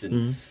 Patrice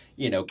and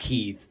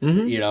Keith,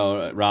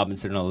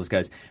 Robinson and all those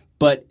guys.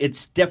 But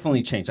it's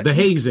definitely changed. Like, the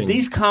hazing.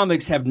 These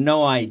comics have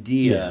no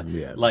idea,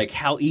 like,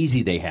 how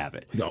easy they have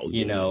it.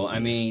 I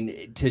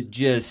mean, to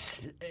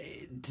just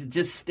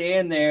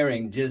stand there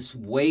and just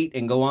wait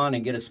and go on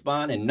and get a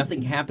spot and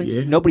nothing happens.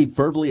 Nobody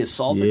verbally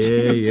assaulted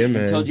you.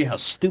 Man. Told you how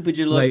stupid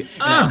you look, and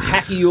how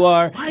hacky you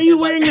are. Why are you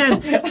wearing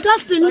that?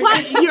 Dustin,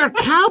 what? You're a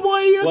cowboy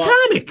or you're a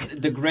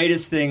comic? The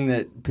greatest thing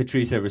that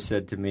Patrice ever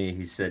said to me,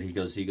 he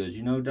goes,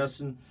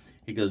 Dustin,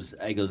 he goes,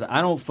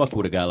 I don't fuck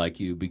with a guy like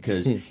you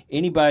because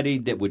anybody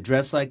that would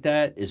dress like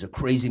that is a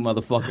crazy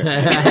motherfucker.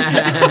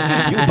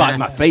 You bite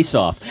my face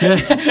off.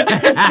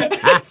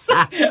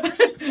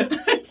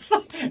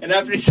 And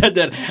after he said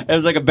that, it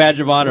was like a badge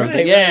of honor. I was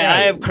like,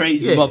 I am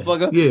crazy,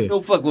 motherfucker.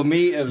 Don't fuck with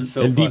me. It was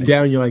so funny. Deep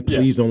down, you're like,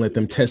 please don't let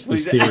them test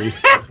this theory.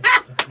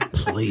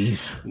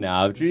 Please.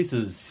 No, Patrice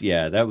was,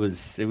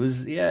 it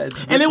was.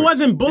 And it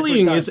wasn't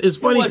bullying. It's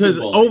funny because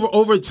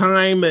over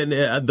time, and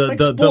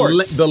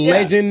the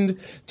legend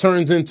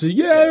turns into,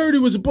 I heard he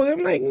was a bully.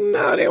 I'm like,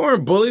 no, they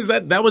weren't bullies.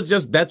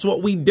 That's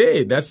what we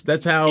did.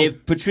 That's how.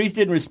 If Patrice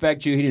didn't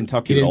respect you, he didn't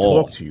talk to you at all. He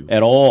didn't talk to you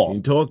at all. He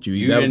didn't talk to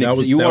you.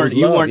 You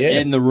weren't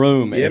in the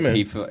room. Yeah,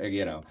 man.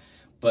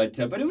 But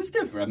it was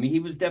different. I mean, he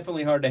was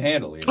definitely hard to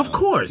handle. Of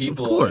course.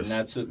 And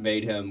that's what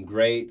made him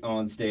great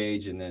on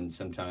stage. And then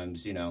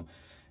sometimes,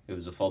 it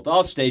was a fault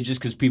off stage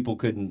just because people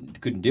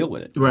couldn't deal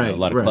with it. Right. A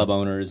lot of club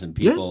owners and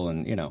people,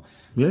 and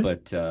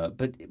But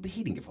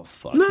he didn't give a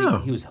fuck. No,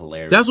 he was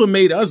hilarious. That's what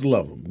made us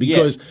love him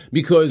because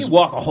he'd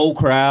walk a whole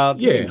crowd.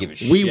 He didn't give a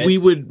shit. We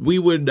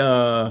would.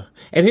 And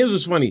here's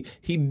what's funny.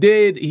 He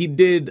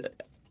did.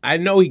 I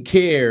know he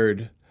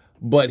cared,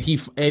 but he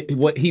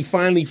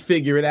finally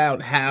figured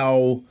out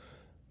how.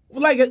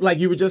 Like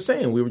you were just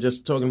saying, we were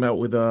just talking about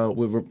with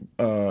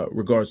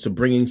regards to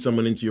bringing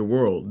someone into your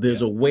world.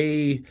 There's a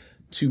way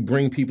to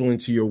bring people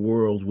into your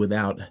world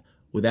without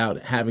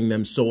having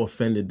them so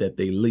offended that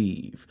they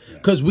leave.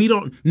 Because I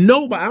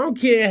don't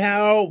care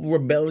how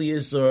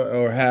rebellious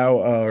or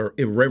how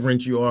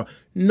irreverent you are,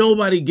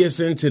 nobody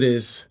gets into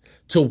this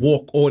to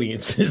walk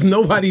audiences.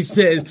 Nobody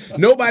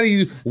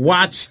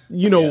watched,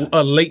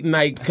 a late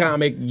night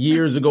comic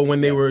years ago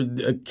when they were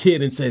a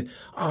kid and said,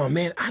 oh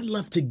man, I'd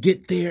love to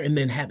get there and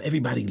then have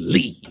everybody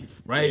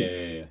leave, right?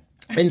 Yeah.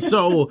 And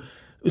so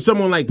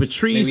someone like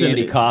Patrice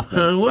Maybe Andy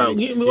Kaufman.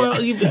 He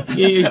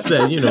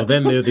said,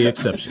 then they're the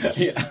exceptions,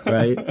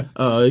 right?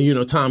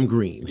 Tom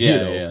Green,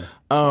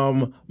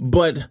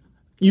 but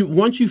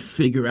once you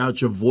figure out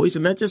your voice,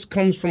 and that just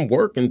comes from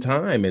work and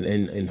time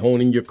and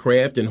honing your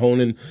craft and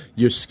honing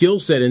your skill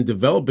set and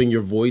developing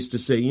your voice to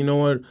say, you know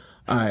what,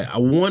 I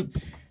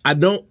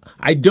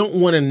don't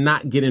want to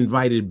not get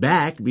invited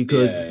back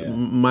because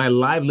my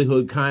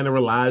livelihood kind of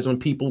relies on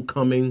people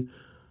coming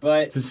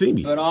to see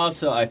me. But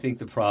also, I think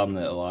the problem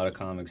that a lot of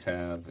comics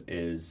have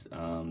is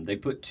they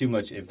put too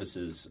much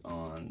emphasis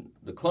on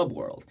the club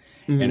world.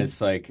 Mm-hmm. And it's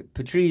like,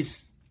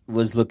 Patrice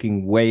was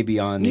looking way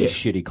beyond these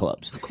shitty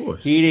clubs. Of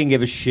course. He didn't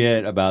give a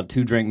shit about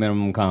 2 drink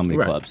minimum comedy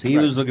clubs. He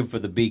was looking for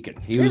the beacon.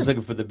 He was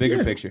looking for the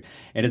bigger picture.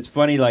 And it's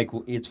funny,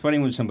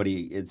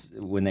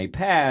 when they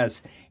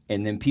pass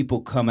and then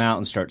people come out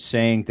and start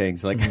saying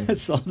things. Like I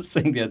saw this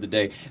thing the other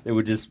day that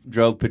would just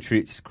drove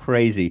Patrice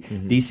crazy.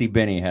 DC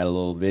Benny had a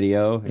little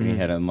video and he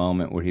had a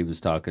moment where he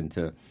was talking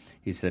to,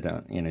 he said,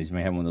 he's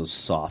having one of those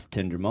soft,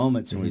 tender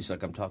moments. And he's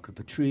like, I'm talking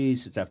to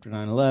Patrice. It's after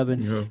 9/11.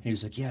 And he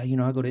was like, I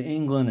go to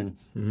England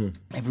and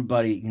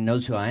everybody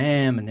knows who I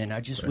am. And then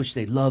I just wish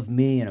they loved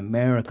me in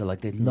America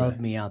like they love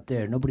me out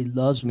there. Nobody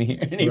loves me here.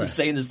 And he was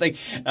saying this thing.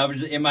 And I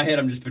was in my head,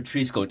 I'm just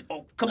Patrice going,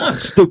 oh, come on,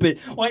 stupid.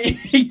 Why?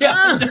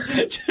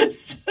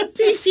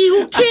 DC,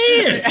 who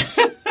cares?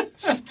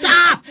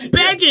 Stop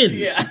begging.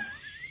 Yeah.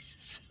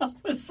 So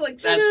it's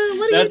like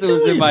that's what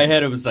was in my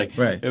head. It was like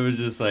it was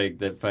just like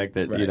the fact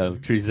that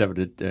Patrice is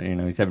having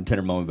he's having a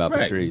tender moment about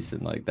Patrice,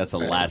 and like that's the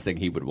last thing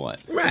he would want.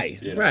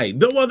 Right.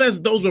 Well,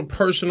 those were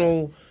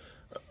personal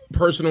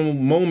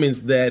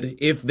moments that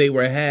if they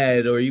were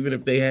had, or even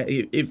if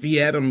he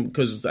had them,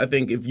 because I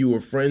think if you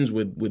were friends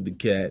with the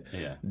cat,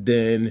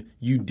 then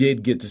you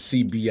did get to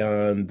see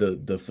beyond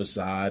the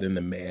facade and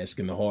the mask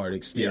and the hard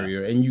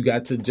exterior, and you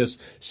got to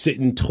just sit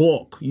and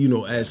talk,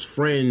 as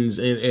friends,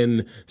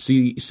 and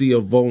see a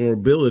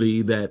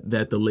vulnerability that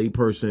the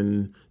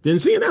layperson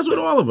didn't see, and that's what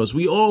all of us.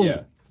 We all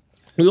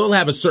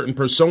have a certain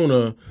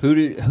persona.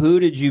 Who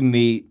did you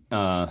meet?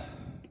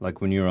 Like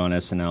when you were on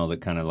SNL,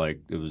 that kind of like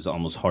it was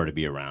almost hard to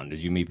be around.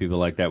 Did you meet people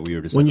like that where you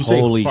were just like,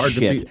 holy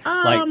shit,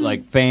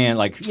 like fan,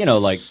 like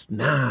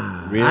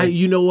nah, really?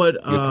 You know what?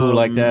 You're cool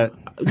like that.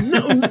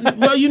 No,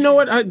 well, you know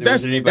what?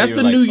 That's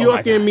the New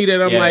York in me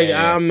that I'm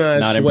I'm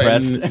not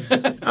sweating.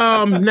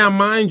 Impressed. Now,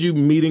 mind you,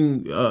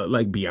 meeting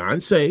like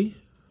Beyonce.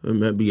 I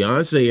met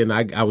Beyonce and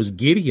I was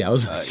giddy. I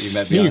was you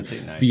met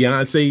Beyonce, nice.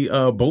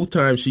 Beyonce, both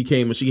times she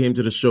came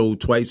to the show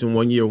twice in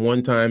 1 year.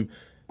 One time,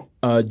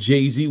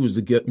 Jay-Z was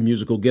the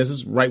musical guest. This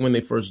is right when they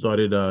first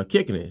started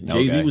kicking it.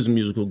 Jay-Z was a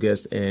musical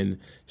guest, and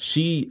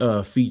she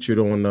featured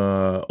on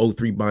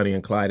 03 Bonnie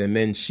and Clyde, and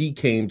then she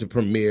came to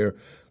premiere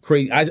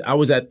Crazy. I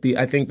was at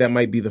I think that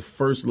might be the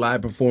first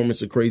live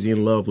performance of Crazy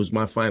in Love was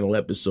my final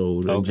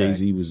episode, and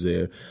Jay-Z was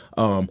there.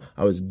 I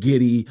was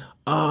giddy.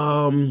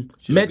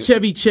 Met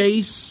Chevy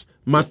Chase,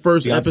 my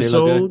first Beyonce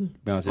episode.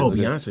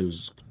 Beyonce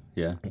was...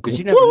 Yeah, because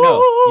you never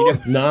know.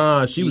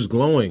 Nah, she was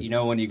glowing. You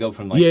know when you go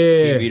from like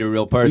TV to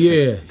real person.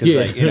 Yeah,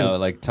 because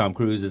like Tom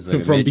Cruise is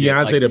like from a midget,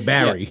 Beyonce to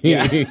Barry.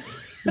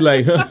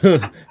 Like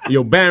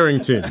yo,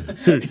 Barrington.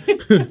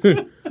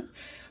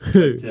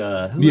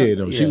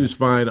 She was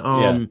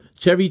fine.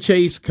 Chevy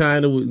Chase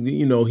kind of,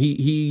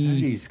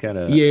 he's kind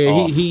of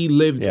he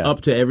lived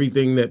up to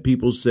everything that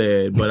people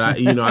said. But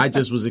I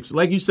just was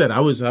like you said, I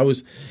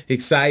was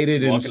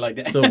excited and walking like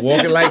that. So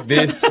walking like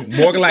this,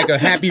 walking like a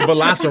happy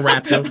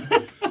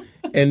velociraptor.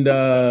 And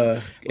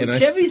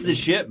Chevy's the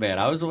shit, man.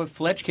 I was when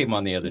Fletch came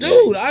on the other day,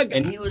 dude,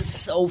 and he was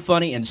so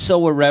funny and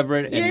so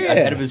irreverent and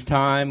ahead of his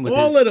time. With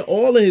all of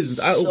his.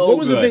 What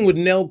was the thing with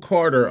Nell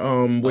Carter?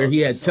 Where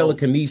he had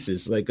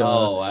telekinesis. Like, I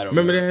don't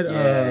remember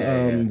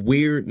that?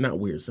 Weird, not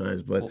Weird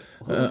Science, but what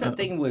was that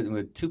thing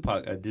with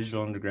Tupac?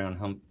 Digital Underground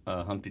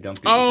Humpty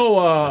Dumpty.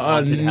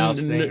 Haunted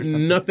house thing or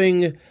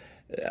something?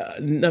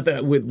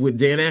 Nothing with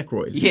Dan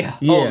Aykroyd. Yeah.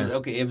 Oh,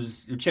 okay. It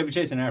was Chevy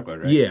Chase and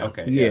Aykroyd, right? Yeah.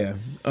 Okay. Yeah.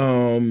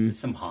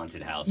 Some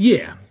haunted house.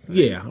 Yeah.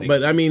 Yeah.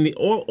 But I mean,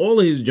 all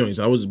of his joints,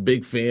 I was a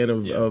big fan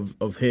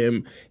of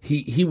him.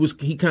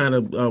 He kind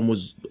of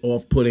was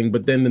off-putting,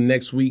 but then the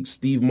next week,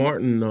 Steve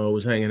Martin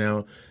was hanging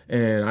out,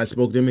 and I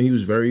spoke to him, and he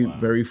was very,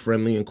 very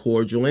friendly and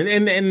cordial.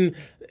 And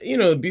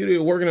the beauty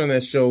of working on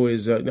that show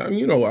is, I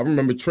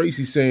remember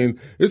Tracy saying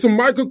it's a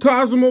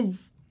microcosm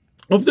of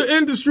the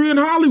industry in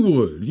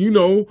Hollywood,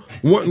 and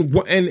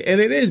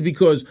it is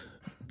because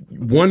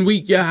 1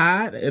 week you're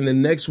hot and the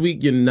next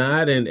week you're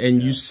not,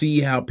 and you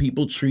see how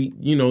people treat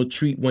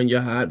when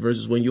you're hot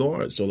versus when you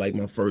aren't. So like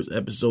my first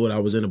episode, I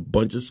was in a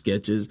bunch of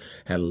sketches,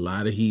 had a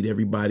lot of heat.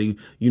 Everybody,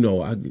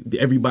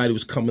 everybody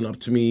was coming up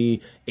to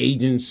me,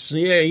 agents,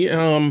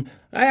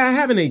 I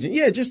have an agent.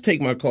 Yeah, just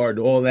take my card,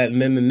 all that.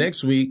 And then the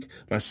next week,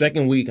 my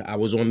second week, I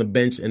was on the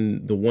bench,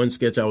 and the one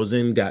sketch I was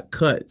in got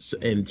cut,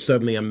 and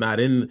suddenly I'm not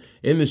in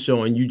the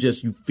show, and you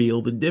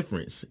feel the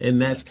difference. And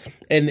that's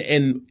and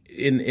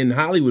in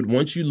Hollywood,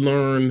 once you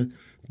learn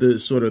the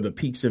sort of the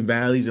peaks and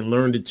valleys and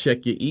learn to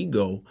check your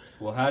ego.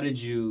 Well, how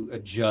did you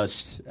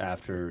adjust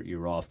after you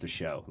were off the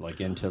show,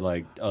 like into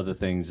like other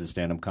things as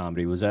stand-up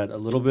comedy? Was that a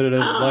little bit of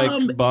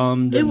like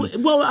bummed?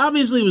 Well,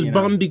 obviously it was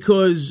bummed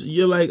because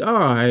you're like, oh,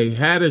 I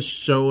had a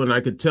show and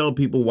I could tell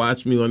people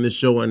watch me on this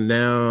show, and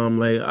now I'm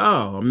like,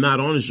 oh, I'm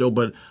not on the show,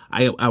 but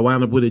I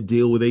wound up with a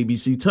deal with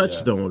ABC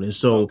Touchstone, and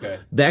so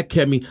that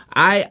kept me.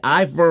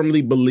 I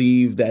firmly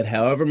believe that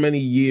however many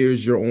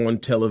years you're on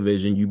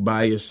television, you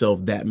buy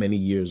yourself that many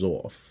years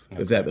off.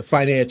 If that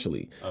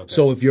financially.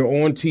 So if you're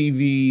on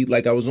TV,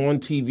 like I was on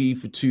TV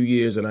for 2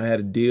 years and I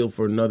had a deal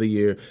for another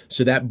year,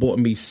 so that bought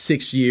me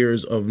 6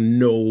 years of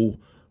no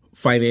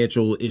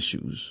financial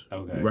issues.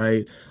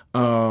 Right?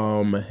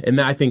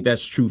 And I think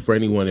that's true for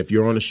anyone. If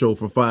you're on a show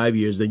for 5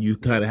 years, then you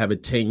kind of have a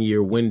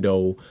 10-year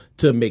window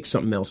to make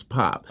something else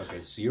pop.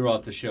 Okay, so you're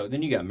off the show.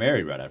 Then you got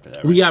married right after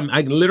that, right?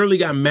 I literally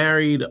got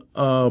married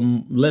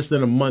less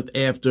than a month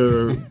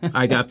after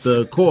I got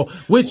the call,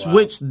 which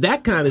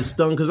that kind of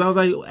stung because I was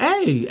like,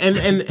 hey,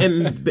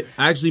 and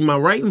actually my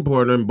writing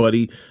partner and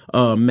buddy,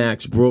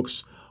 Max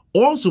Brooks,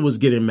 also was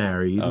getting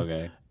married.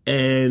 Okay.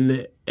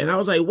 And I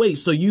was like, wait,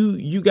 so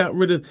you got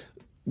rid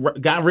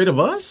of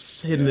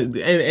us,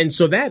 and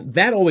so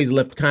that always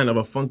left kind of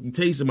a funky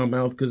taste in my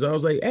mouth because I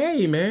was like,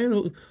 hey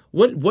man,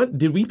 what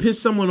did we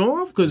piss someone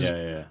off? Because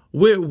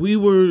we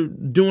were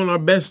doing our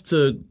best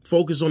to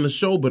focus on the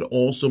show, but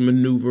also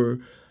maneuver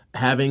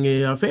having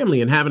a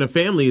family, and having a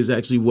family is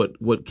actually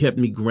what kept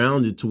me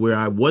grounded to where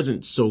I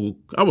wasn't so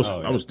I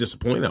was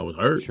disappointed, I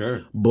was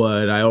hurt,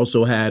 but I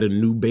also had a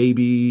new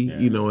baby,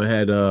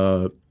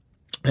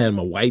 I had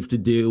my wife to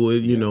deal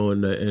with,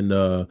 and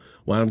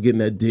while I'm getting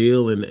that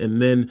deal,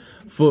 and then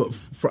for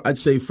I'd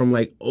say from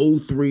like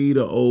 03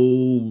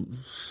 to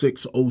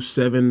 06,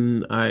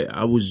 07,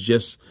 I was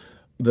just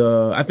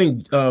I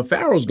think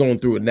Pharaoh's going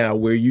through it now,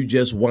 where you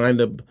just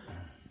wind up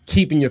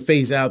keeping your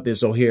face out there.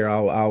 So here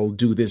I'll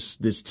do this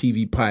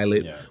TV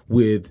pilot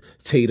with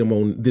Tatum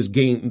on this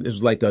game. It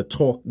was like a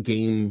talk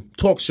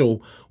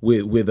show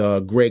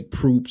with Greg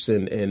Proops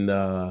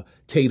and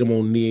Tatum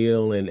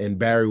O'Neal and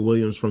Barry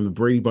Williams from the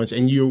Brady Bunch,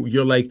 and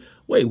you're like,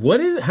 wait, what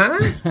is it? Huh?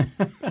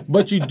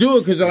 But you do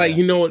it because you're like,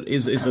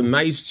 it's a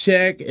nice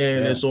check,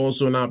 and it's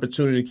also an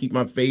opportunity to keep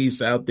my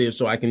face out there,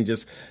 so I can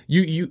just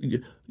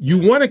you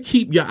want to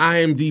keep your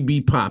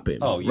IMDb popping,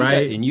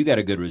 right? And you got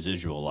a good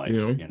residual life.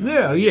 Yeah.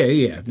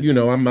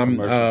 I'm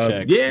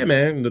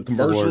man, the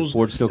commercials.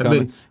 Ford still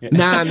coming?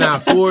 Nah,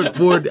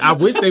 Ford. I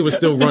wish they were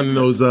still running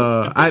those.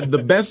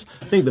 The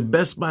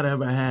best spot I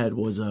ever had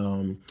was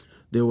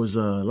there was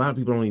a lot of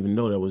people don't even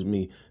know that was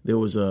me. There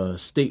was a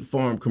State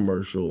Farm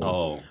commercial.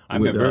 Oh, I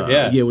remember.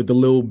 With the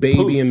little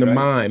baby and the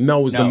mime.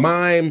 No, it was the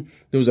mime.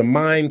 There was a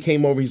mime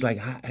came over. He's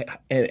like,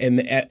 and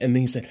then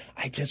he said,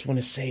 I just want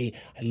to say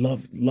I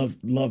love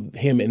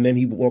him. And then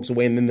he walks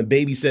away. And then the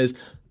baby says,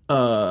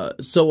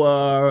 is no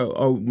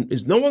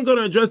one going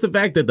to address the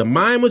fact that the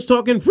mime was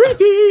talking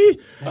freaky?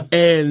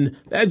 And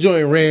that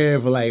joint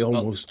ran for like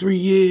almost 3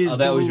 years. Oh,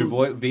 that was your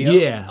VO?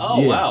 Yeah.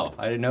 Oh, yeah. Wow.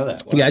 I didn't know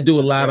that. Wow. Yeah, I do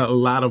a lot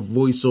of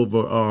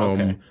voiceover.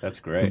 Okay, that's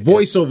great. The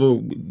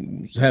voiceover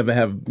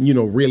have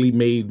really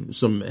made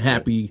some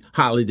happy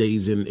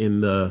holidays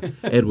in the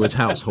Edwards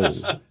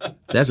household.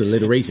 That's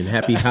alliteration.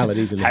 Happy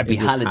holidays in the Happy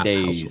Edwards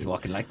holidays. household.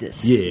 Walking like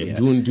this. Yeah.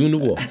 Doing the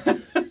walk.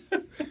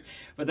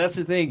 But that's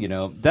the thing,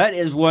 that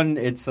is one,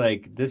 it's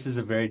like, this is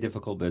a very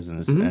difficult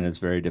business, and it's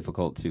very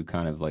difficult to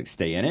kind of like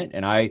stay in it.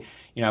 And I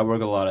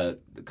work a lot of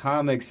the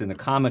comics and the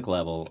comic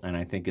keep and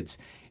I think it's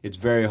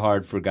very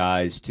hard for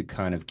guys to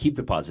kind of keep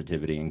the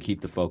positivity and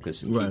keep the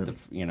focus and keep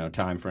the,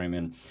 time frame.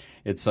 And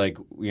it's like,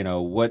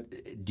 what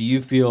do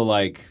you feel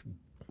like?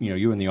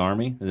 You were in the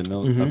Army, the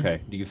military.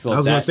 Okay. Do you feel? I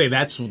was going to say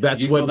that's do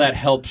you feel that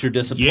helps your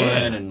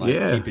discipline and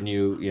keeping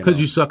you? Because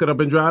you suck it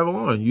up and drive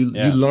on. You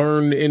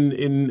learn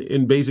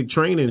in basic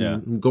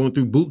training, going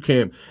through boot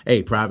camp.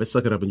 Hey, private,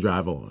 suck it up and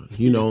drive on.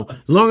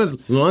 As long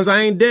as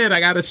I ain't dead, I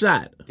got a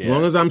shot. As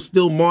long as I'm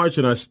still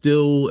marching, I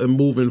still am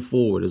moving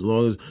forward. As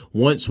long as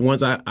once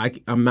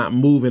I'm not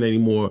moving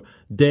anymore,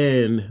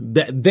 then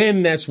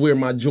that's where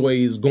my joy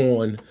is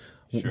gone.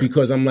 Sure.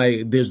 Because I'm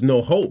like, there's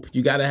no hope.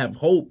 You got to have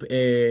hope.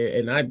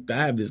 And I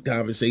have this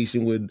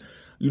conversation with,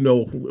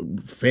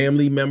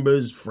 family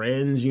members,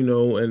 friends,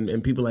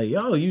 and people like,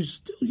 yo, you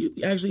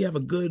actually have a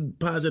good,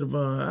 positive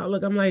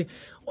outlook. I'm like,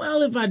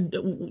 well,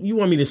 you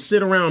want me to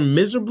sit around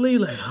miserably?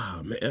 Like,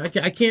 oh, man,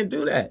 I can't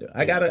do that.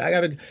 I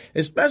gotta,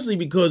 especially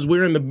because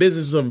we're in the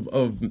business of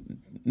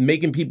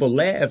making people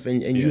laugh,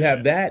 and you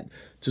have that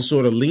to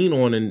sort of lean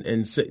on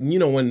and say, you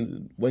know,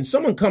 when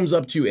someone comes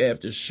up to you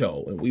after a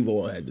show, and we've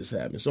all had this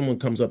happen, someone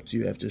comes up to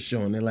you after a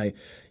show and they're like,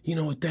 you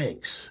know what,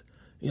 thanks.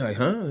 You're like,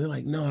 huh? They're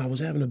like, no, I was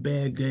having a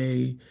bad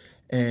day,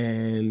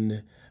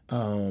 and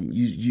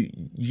you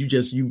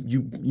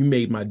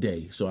made my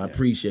day, so I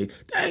appreciate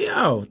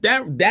that.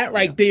 That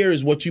right there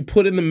is what you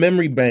put in the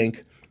memory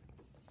bank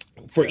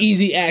for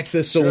easy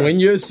access. So when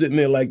you're sitting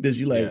there like this,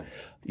 you're like,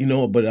 you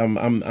know, but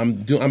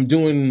I'm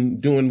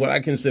doing what I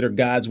consider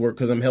God's work,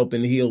 because I'm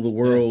helping heal the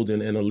world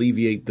and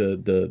alleviate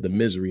the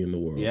misery in the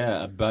world.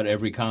 Yeah, about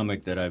every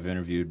comic that I've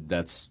interviewed,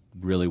 that's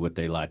really what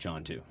they latch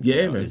on to. Yeah,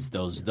 you know, man. Is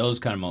those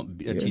kind of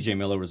moments. TJ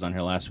Miller was on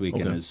here last week,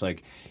 and it's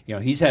like, you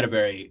know, he's had a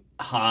very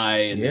high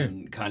and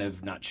then kind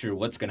of not sure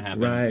what's going to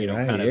happen,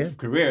 kind of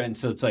career, and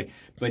so it's like,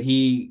 but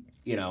he.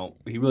 You know,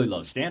 he really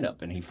loves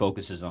stand-up, and he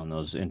focuses on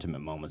those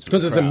intimate moments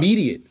because it's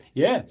immediate.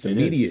 Yeah, it's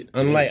immediate.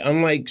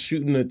 Unlike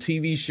shooting a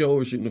TV show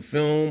or shooting a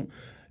film,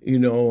 you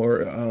know,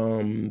 or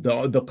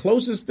the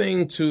closest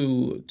thing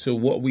to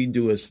what we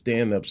do as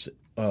stand-ups,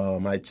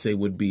 I'd say,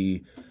 would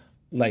be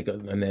like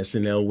an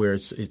SNL, where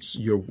it's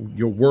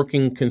you're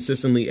working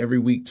consistently every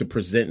week to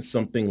present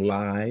something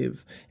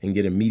live and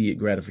get immediate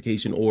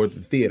gratification, or the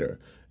theater.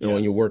 You know,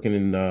 when you're working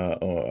in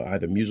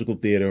either musical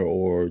theater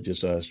or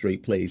just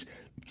straight plays,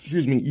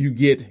 you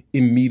get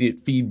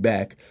immediate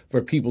feedback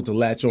for people to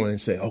latch on and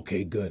say,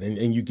 okay, good.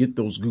 And you get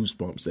those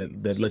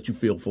goosebumps that let you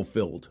feel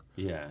fulfilled.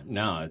 Yeah,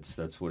 no,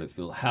 that's what it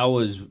feels. How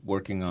was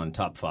working on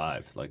Top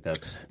 5? Like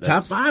that's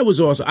Top 5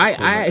 was awesome.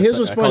 Here's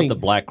what's funny. I call it the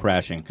black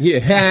crashing.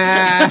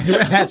 Yeah,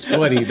 that's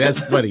funny. That's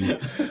funny.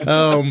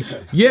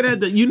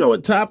 You know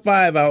what? Top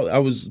 5. I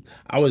was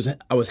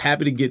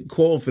happy to get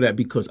called for that,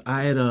 because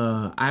I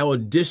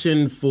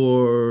auditioned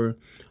for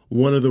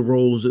one of the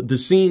roles, the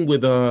scene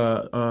with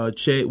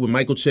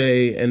Michael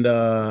Che and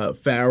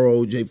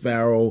Jay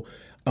Farrow,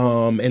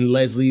 and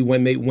Leslie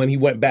when he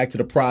went back to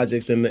the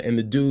projects and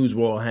the dudes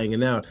were all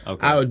hanging out.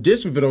 Okay. I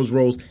auditioned for those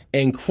roles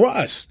and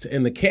crushed,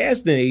 and the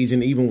casting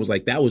agent even was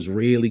like, that was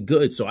really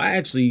good. So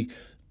I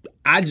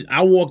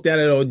walked out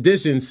of the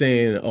audition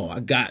saying, oh, I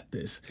got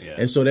this. Yeah.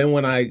 And so then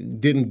when I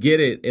didn't get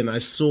it, and I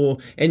saw,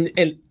 and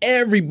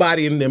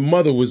everybody and their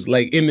mother was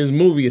like, in this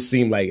movie, it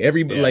seemed like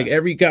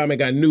every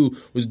comic I knew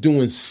was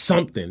doing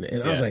something.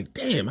 And I was like,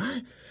 damn,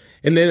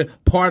 and then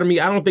part of me,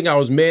 I don't think I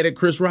was mad at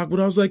Chris Rock, but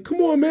I was like,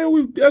 come on, man,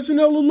 we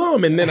SNL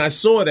alum. And then I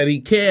saw that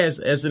he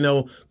cast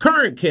SNL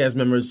current cast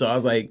members. So I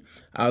was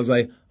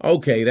like,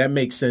 okay, that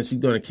makes sense. He's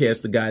going to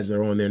cast the guys that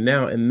are on there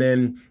now. And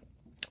then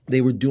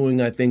they were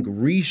doing, I think,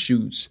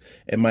 reshoots,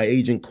 and my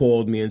agent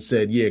called me and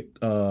said,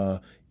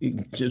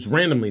 just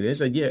randomly, they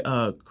said,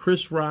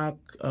 Chris Rock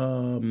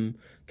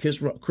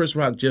just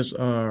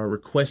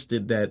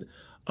requested that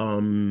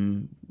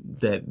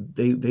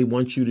they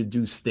want you to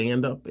do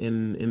stand-up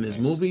in this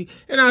movie.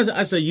 And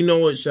I said, you know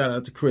what, shout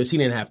out to Chris. He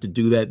didn't have to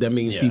do that. That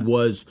means he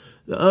was,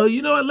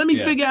 you know what, let me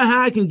figure out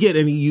how I can get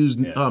it. And he used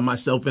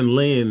myself and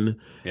Lynn.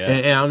 Yeah.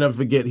 And I'll never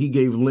forget, he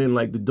gave Lynn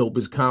like the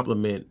dopest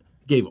compliment.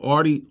 Gave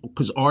Artie,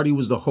 because Artie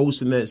was the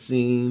host in that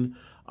scene.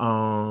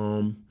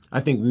 I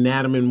think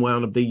Natterman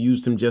wound up, they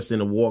used him just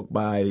in a walk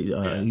by.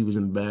 He was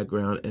in the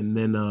background. And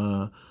then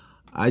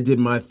I did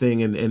my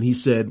thing, and he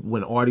said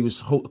when Artie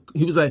was,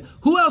 he was like,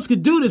 who else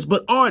could do this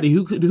but Artie?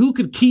 Who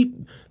could keep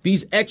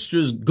these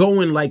extras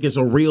going like it's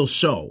a real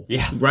show?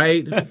 Yeah.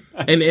 Right?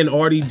 and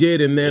Artie did,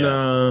 and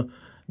then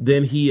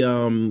then he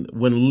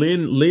when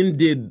Lynn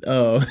did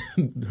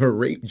her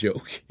rape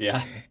joke.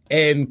 Yeah.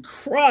 And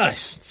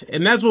crushed.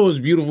 And that's what was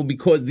beautiful,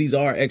 because these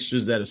are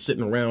extras that are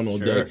sitting around all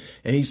day.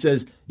 And he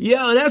says,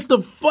 yo, that's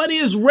the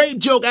funniest rape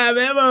joke I've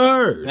ever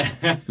heard.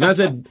 And I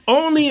said,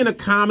 only in a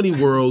comedy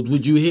world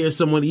would you hear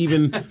someone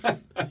even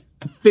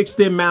fix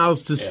their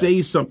mouths to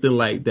say something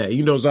like that.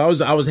 You know, so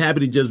I was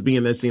happy to just be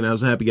in that scene. I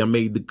was happy I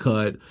made the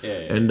cut.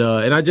 And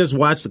I just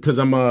watched it, because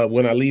I'm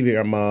when I leave here,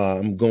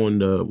 I'm going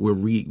to, we're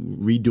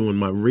redoing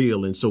my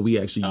reel, and so we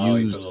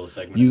actually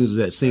used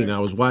that scene. And I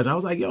was watching. I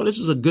was like, yo, this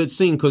was a good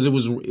scene, because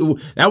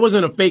that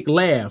wasn't a fake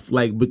laugh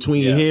like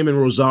between him and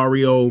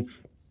Rosario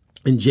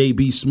and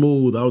JB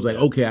Smooth. I was like,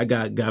 okay, I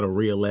got a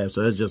real laugh.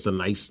 So that's just a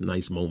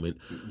nice moment.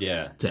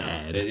 Yeah, to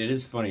add. It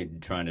is funny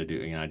trying to do.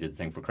 You know, I did the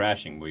thing for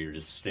Crashing, where you're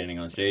just standing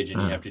on stage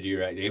and you have to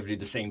do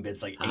the same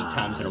bits like 8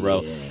 times in a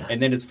row. Yeah.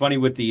 And then it's funny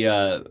with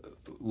the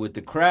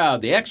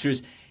crowd, the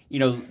extras. You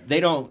know,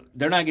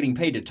 they're not getting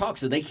paid to talk,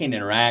 so they can't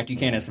interact. You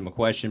can't ask them a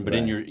question, but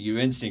in your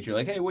instinct, you're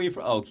like, hey, where are you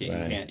from? Oh, okay, you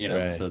can't, you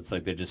know. So it's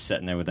like they're just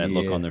sitting there with that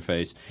look on their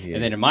face. Yeah.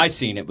 And then in my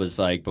scene, it was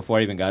like, before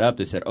I even got up,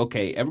 they said,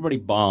 okay, everybody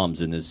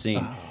bombs in this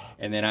scene.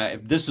 And then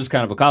this was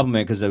kind of a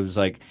compliment, because it was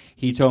like,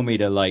 he told me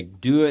to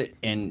like do it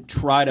and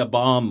try to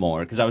bomb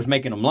more, because I was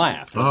making them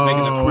laugh. I was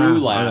making the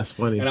crew laugh. That's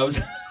funny. And I was,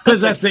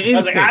 because that's the instinct. I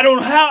was like, I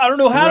don't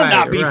know how to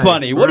not be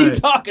funny. What are you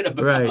talking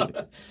about? Right.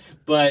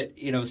 But,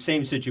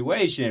 same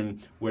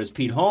situation, whereas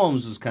Pete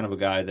Holmes was kind of a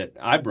guy that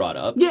I brought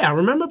up. Yeah, I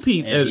remember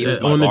Pete He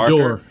was my on marker. the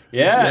door.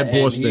 Yeah, at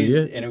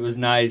Boston. and it was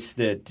nice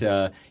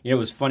that it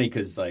was funny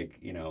because like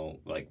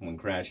when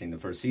Crashing the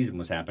first season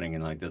was happening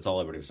and like that's all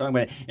everybody was talking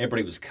about.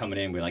 Everybody was coming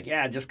in, being like,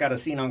 "Yeah, I just got a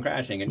scene on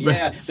Crashing," and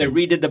they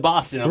redid the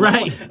Boston. I'm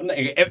Right.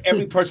 like,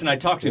 every person I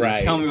talked to, they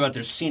tell me about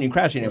their scene in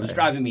Crashing. It was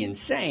driving me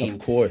insane. Of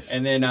course.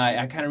 And then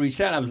I kind of reached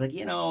out. And I was like,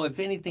 if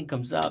anything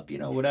comes up,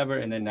 whatever.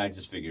 And then I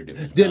just figured it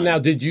was done. Now,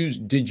 did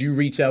you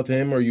reach out to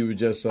him or you were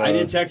just? I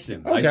didn't text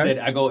him. Okay. I said,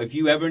 if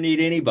you ever need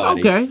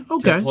anybody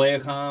to play a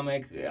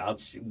comic,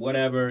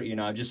 whatever,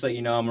 just let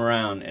you know I'm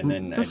around. And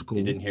then I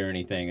didn't hear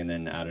anything. And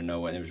then out of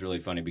nowhere, it was really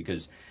funny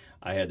because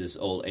I had this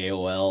old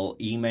AOL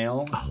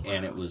email,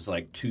 and it was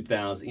like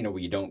 2000.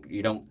 Where you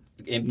don't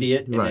empty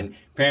it, and then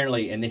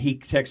apparently, and then he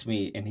texted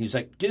me, and he was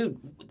like, "Dude,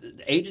 the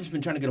agent's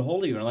been trying to get a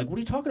hold of you." And I'm like, "What are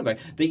you talking about?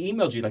 They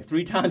emailed you like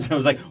 3 times." And I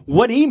was like,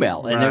 "What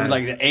email?" And they were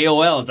like, "The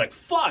AOL." I was like,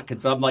 "Fuck!"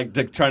 And so I'm like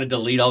trying to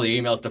delete all the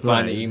emails to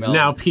find the email.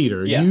 Now,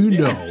 Peter,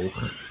 know.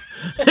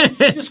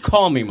 Just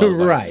call me,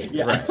 motherfucker.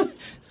 Right.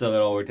 So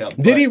that all worked out.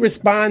 Did he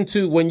respond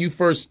to when you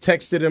first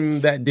texted him?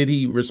 Did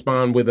he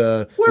respond with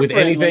friendly.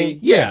 anything?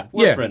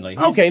 We're friendly.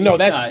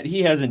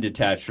 He hasn't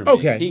detached from me.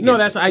 Okay, He's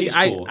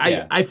cool.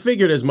 I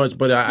figured as much,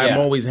 but I'm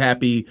always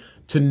happy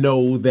to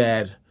know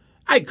that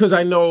because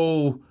I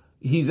know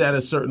he's at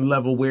a certain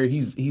level where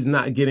he's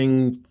not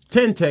getting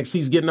 10 texts,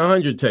 he's getting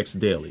 100 texts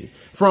daily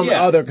from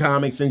other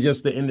comics and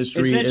just the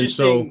industry. It's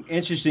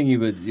interesting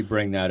you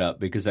bring that up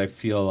because I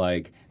feel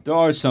like there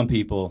are some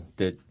people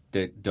that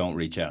don't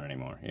reach out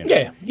anymore.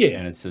 Yeah.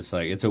 And it's just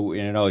like and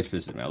it always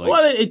pisses me off. Like,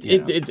 well,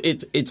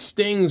 it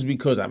stings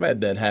because I've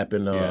had that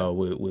happen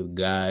with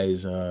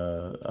guys,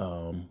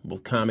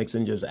 with comics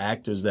and just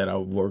actors that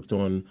I've worked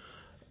on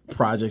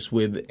projects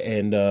with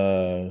and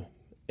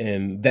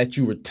that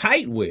you were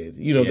tight with.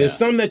 There's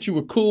some that you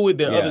were cool with,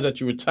 there are others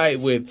that you were tight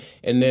with,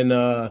 and then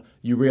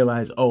you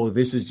realize,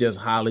 this is just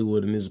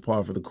Hollywood and this is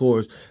par for the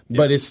course.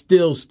 But it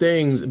still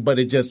stings, but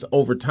it just,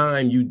 over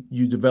time,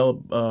 you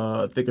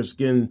develop thicker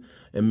skin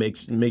and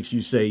makes you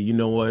say, you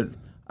know what,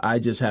 I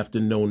just have to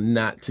know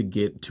not to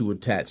get too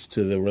attached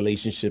to the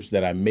relationships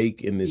that I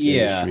make in this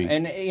industry.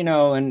 And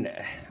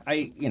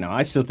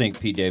I still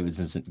think Pete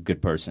Davidson's a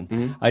good person.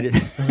 Mm-hmm. I did.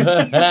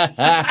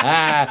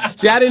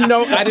 See, I didn't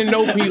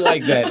know Pete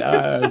like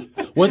that.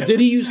 Did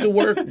he used to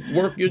work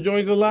your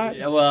joints a lot?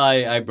 Yeah, well,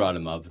 I brought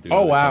him up.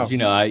 Oh wow! Times. You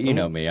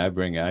know me.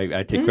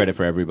 I take credit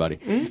for everybody.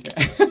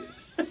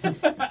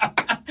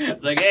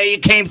 It's like, hey, you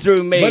came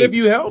through me. But if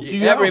you helped,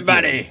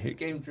 everybody. You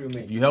came through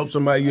me. If you help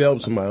somebody, you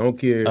help somebody. I don't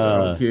care.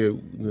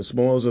 The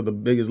smallest or the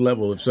biggest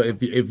level.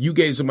 If you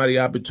gave somebody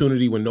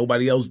opportunity when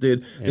nobody else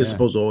did, they're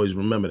supposed to always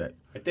remember that.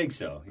 I think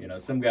so.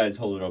 Some guys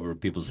hold it over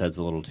people's heads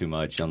a little too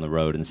much on the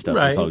road and stuff.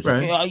 Right, it's always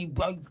right.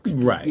 Like,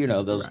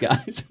 those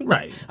guys.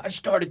 Right. I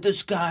started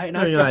this guy, and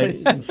I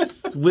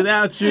started.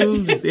 Without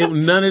you,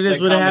 none of this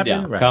would have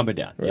happened. Calm it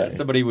down. Right. Yeah,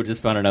 somebody would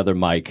just find another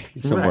mic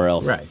somewhere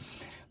else. Right.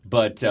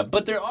 But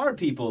there are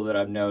people that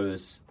I've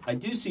noticed. I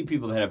do see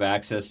people that have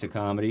access to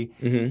comedy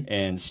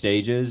and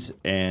stages,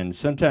 and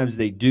sometimes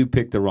they do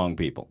pick the wrong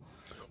people.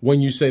 When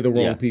you say the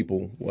wrong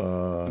people,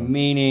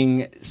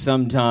 meaning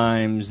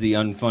sometimes the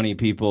unfunny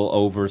people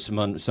over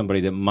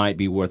somebody that might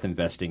be worth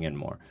investing in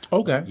more.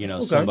 Okay,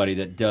 somebody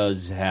that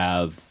does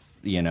have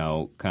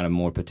kind of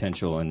more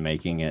potential in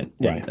making it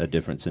a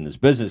difference in this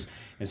business,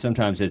 and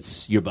sometimes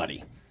it's your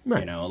buddy.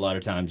 Right. A lot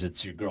of times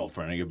it's your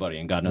girlfriend or your buddy,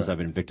 and God knows I've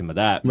been a victim of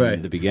that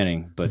in the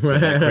beginning. But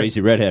that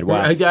crazy redhead,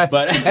 wow.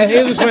 But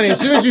it was funny. As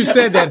soon as you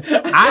said that,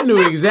 I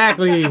knew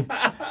exactly.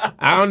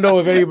 I don't know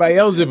if anybody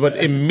else did, but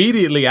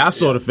immediately I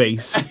saw the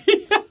face.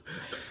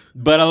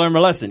 But I learned my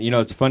lesson.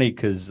 It's funny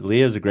because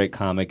Leah's a great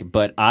comic,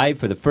 but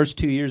for the first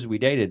 2 years we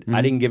dated,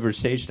 I didn't give her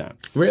stage time.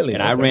 Really?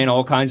 And I ran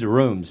all kinds of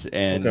rooms,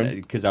 and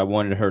because I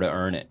wanted her to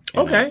earn it.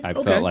 And I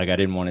felt like I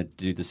didn't want to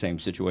do the same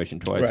situation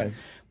twice. Right.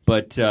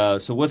 But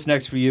so what's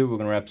next for you? We're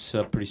going to wrap this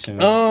up pretty soon.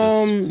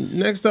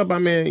 Next up,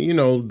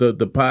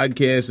 the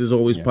podcast is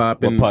always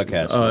popping. What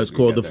podcast? It's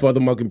called The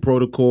Furthermucking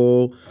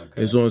Protocol.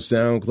 Okay. It's on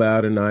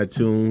SoundCloud and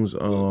iTunes.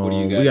 What do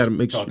you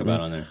guys talk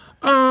about on there?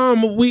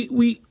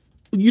 We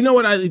you know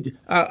what?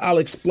 I'll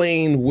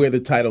explain where the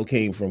title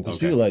came from because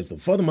people are like, The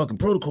Furthermucking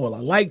Protocol. I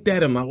like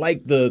that, and I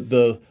like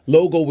the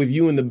logo with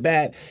you and the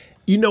bat.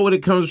 You know what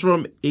it comes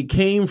from? It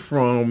came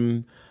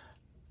from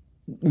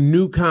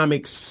new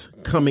comics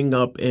coming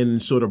up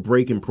and sort of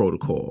breaking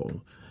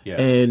protocol,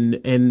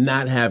 and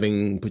not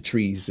having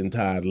Patrice and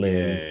Todd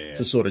Lynn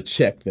to sort of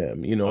check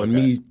them,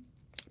 and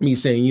me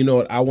saying, you know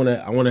what, I want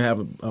to have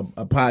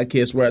a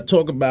podcast where I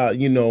talk about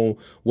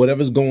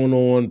whatever's going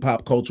on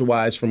pop culture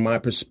wise from my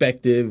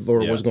perspective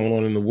or what's going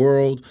on in the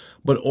world,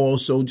 but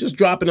also just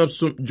dropping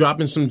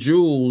some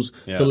jewels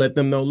to let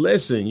them know.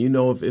 Listen,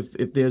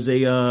 if there's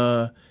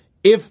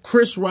if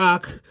Chris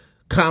Rock,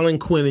 Colin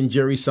Quinn, and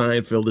Jerry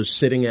Seinfeld are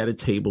sitting at a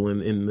table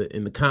in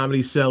the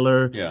Comedy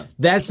Cellar,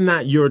 that's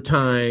not your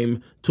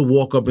time to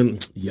walk up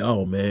and,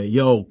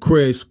 yo,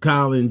 Chris,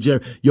 Colin,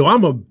 Jerry,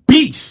 I'm a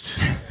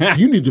beast.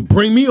 You need to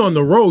bring me on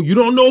the road. You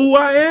don't know who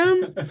I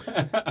am?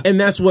 And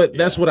that's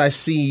what I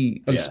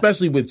see,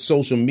 especially with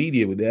social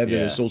media, with the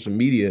advent of social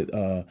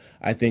media.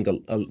 I think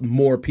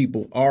more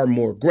people are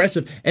more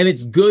aggressive, and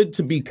it's good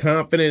to be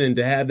confident and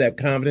to have that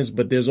confidence.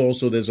 But there's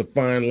a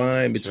fine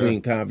line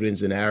between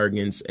confidence and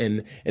arrogance,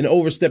 and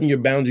overstepping your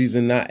boundaries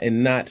and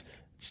not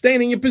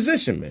staying in your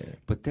position, man.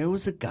 But there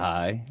was a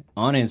guy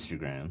on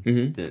Instagram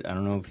that I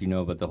don't know if you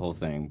know about the whole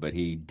thing, but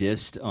he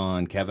dissed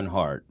on Kevin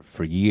Hart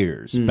for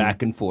years,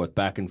 back and forth,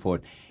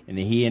 and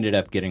then he ended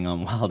up getting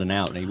on Wild and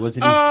Out, and he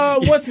wasn't.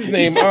 What's his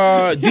name?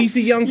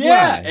 DC Young Fly.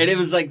 Yeah, and it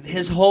was like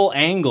his whole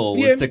angle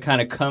was to kind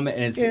of come,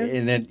 and it's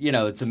and then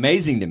it's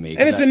amazing to me.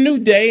 And it's a new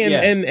day, and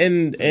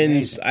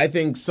I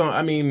think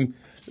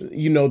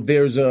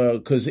there's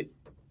because.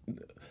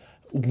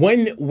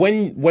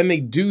 When they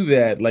do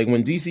that, like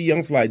when DC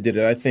Young Fly did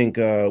it, I think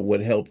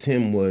what helped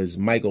him was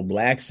Michael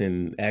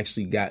Blackson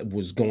actually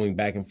was going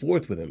back and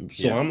forth with him.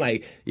 So I'm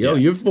like,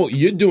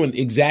 you're doing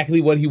exactly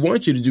what he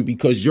wants you to do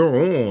because you're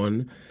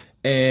on,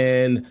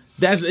 and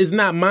it's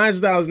not my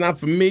style, it's not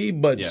for me,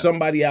 but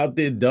somebody out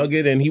there dug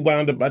it, and he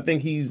wound up. I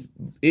think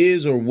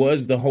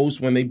was the host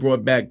when they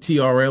brought back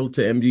TRL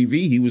to MTV.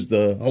 He was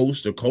the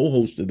host or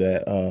co-host of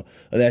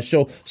that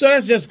show. So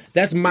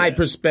that's my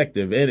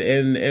perspective,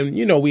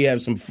 and we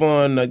have some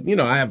fun.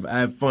 I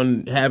have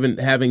fun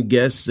having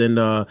guests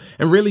and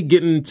really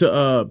getting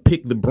to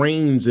pick the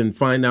brains and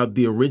find out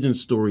the origin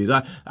stories.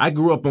 I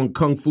grew up on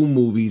kung fu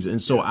movies,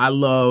 and so I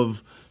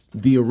love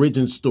the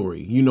origin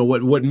story.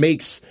 What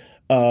makes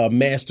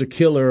Master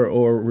Killer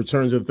or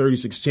Returns of the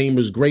 36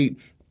 Chambers great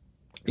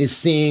is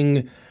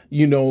seeing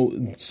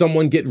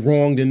someone get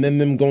wronged and then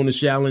them going to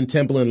Shaolin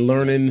Temple and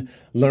learning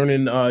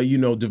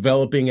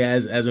developing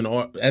as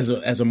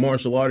a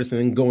martial artist and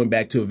then going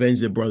back to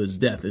avenge their brother's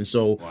death. And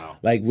so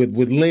like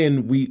with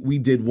Lynn, we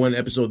did one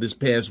episode this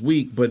past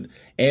week, but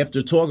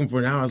after talking for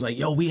an hour, I was like,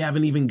 yo, we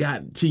haven't even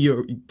got to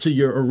your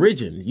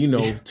origin,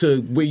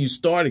 to where you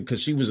started,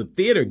 because she was a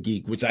theater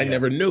geek, which I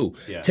never knew.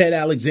 Yeah. Ted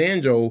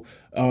Alexandro,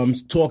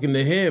 talking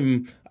to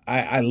him,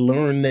 I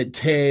learned that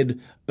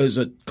Ted is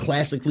a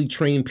classically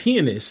trained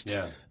pianist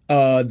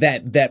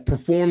that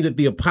performed at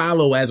the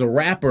Apollo as a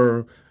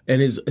rapper,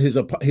 and his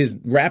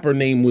rapper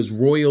name was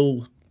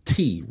Royal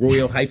T,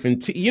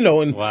 Royal-T,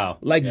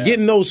 and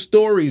getting those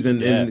stories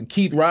and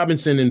Keith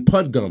Robinson and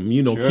Pudgum,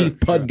 Keith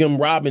Pudgum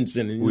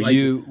Robinson. And were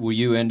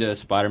you into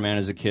Spider-Man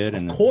as a kid?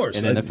 Of course.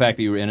 And then the fact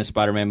that you were in a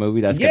Spider-Man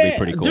movie, that's going to be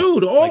pretty cool.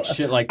 Dude,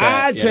 shit like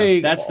that.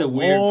 That's the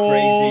weird,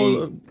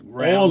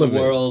 crazy... all of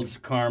world,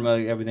 karma,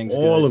 everything's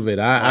good. All of it.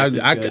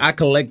 I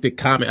collected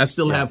comics. I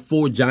still have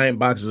 4 giant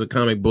boxes of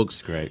comic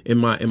books in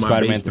my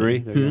Spider-Man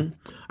basement.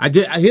 3? I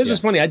did. Here's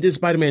what's funny. I did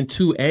Spider-Man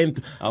 2,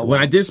 and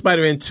when I did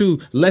Spider-Man 2,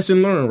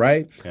 lesson learned,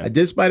 right? Yeah. I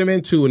did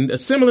Spider-Man 2, and a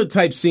similar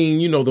type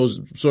scene, those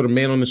sort of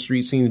man on the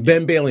street scenes.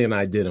 Ben Bailey and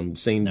I did them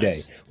same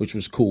day, which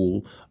was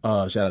cool.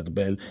 Shout out to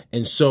Ben.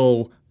 And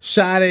so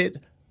shot it.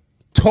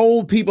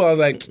 Told people, I was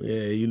like,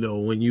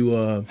 when you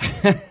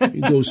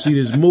go see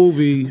this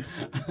movie,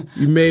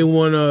 you may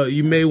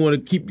wanna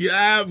keep your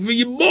eye out for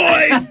your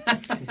boy.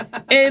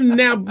 And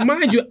now,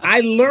 mind you, I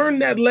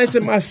learned that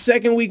lesson my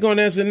second week on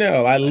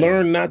SNL. I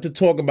learned not to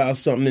talk about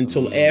something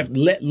until after,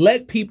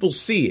 let people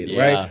see it,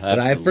 right? Absolutely. But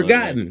I had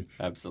forgotten.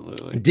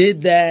 Absolutely.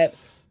 Did that,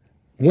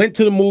 went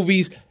to the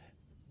movies,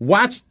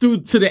 watched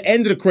through to the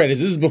end of the credits.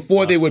 This is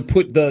before they would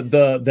put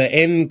the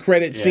end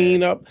credit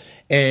scene up.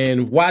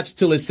 And watched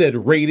till it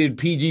said rated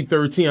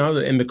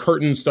PG-13, and the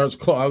curtain starts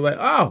closing. I was like,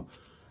 oh,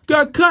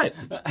 got cut.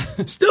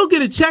 Still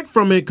get a check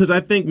from it, because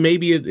I think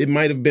maybe it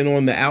might have been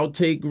on the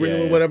outtake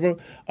reel or whatever.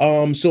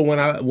 So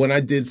when I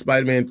did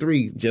Spider-Man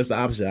 3, just the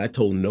opposite. I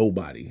told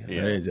nobody. I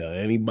didn't tell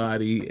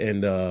anybody.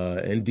 And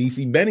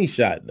DC Benny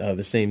shot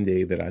the same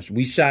day that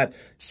we shot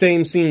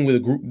same scene with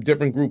a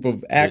different group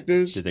of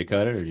actors. Did they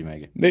cut it, or did you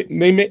make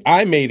it?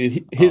 I made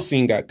it. His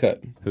scene got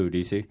cut. Who,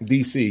 DC?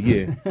 DC,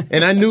 yeah.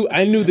 And I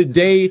knew the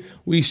day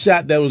we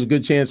shot, that was a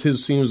good chance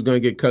his scene was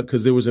going to get cut,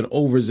 because there was an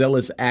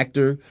overzealous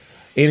actor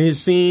in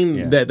his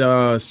scene that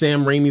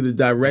Sam Raimi, the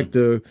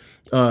director,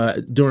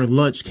 during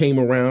lunch came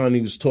around.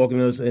 He was talking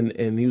to us,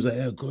 and he was like,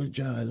 "Oh, good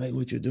job. I like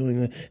what you're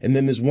doing." And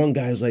then this one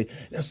guy was like,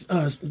 "That's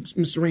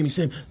Mr. Raimi,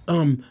 Sam.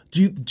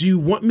 Do you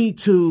want me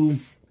to?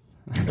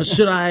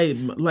 Should I,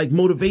 like,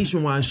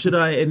 motivation-wise, should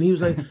I?" And he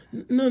was like,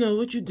 no,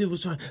 what you did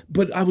was fine.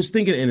 But I was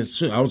thinking, and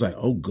I was like,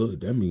 oh,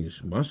 good, that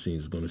means my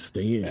scene's going to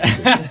stay in.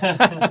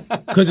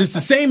 Because it's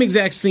the same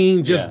exact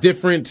scene, just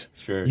different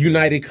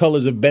United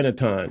Colors of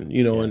Benetton,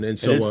 and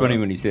so... It is funny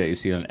when you see that. You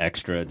see an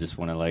extra, just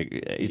want to,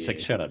 it's like,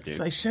 shut up, dude. It's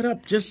like, shut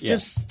up, just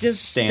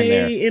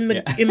stay in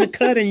the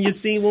cut, and your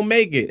scene will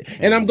make it.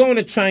 And I'm going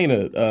to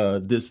China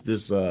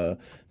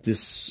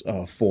this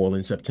fall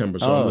in September,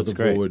 so I'm looking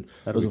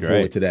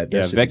forward to that.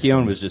 Yeah,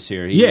 Vecchione was just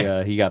here.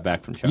 He got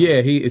back from China.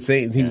 Yeah,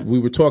 we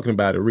were talking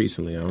about it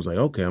recently. I was like,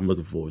 okay, I'm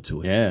looking forward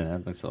to it. Yeah,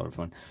 that looks a lot of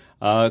fun.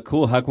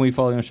 Cool. How can we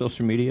follow you on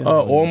social media?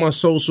 All my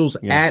socials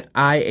at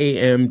I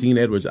am Dean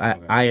Edwards.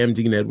 I am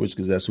Dean Edwards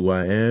because that's who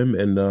I am.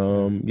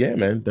 And yeah,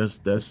 man, that's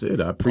it.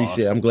 I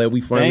appreciate it. I'm glad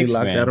we finally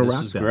locked out a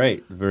rock. This is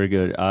great. Very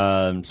good.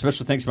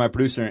 Special thanks to my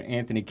producer,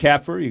 Anthony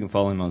Kapfer. You can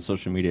follow him on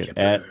social media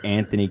at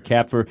Anthony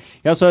Kapfer.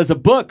 He also has a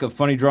book of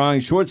funny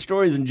drawings, short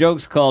stories, and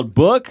jokes called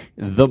Book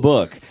the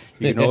Book.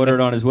 You can order it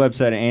on his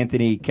website at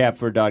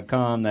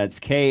anthonykapfer.com. That's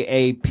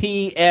KAPFER.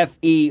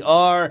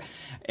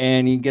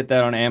 And you can get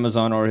that on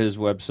Amazon or his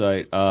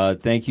website.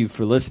 Thank you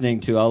for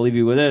listening to I'll Leave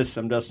You With This.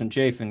 I'm Dustin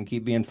Chafin.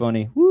 Keep being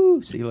funny.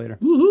 Woo! See you later.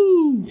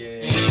 Woohoo!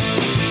 Yeah.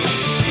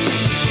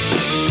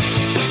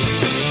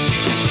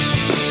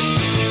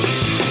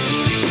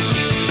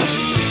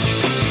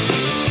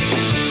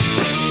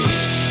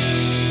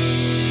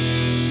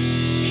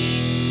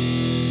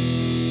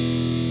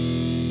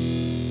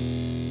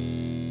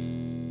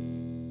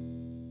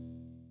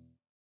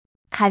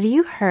 Have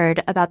you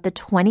heard about the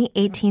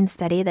 2018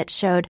 study that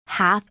showed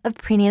half of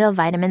prenatal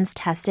vitamins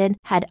tested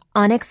had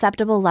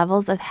unacceptable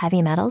levels of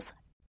heavy metals?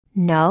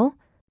 No?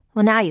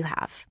 Well, now you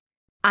have.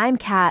 I'm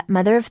Kat,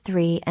 mother of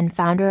 3 and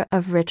founder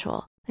of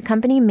Ritual, the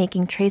company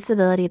making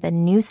traceability the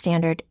new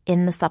standard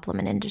in the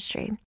supplement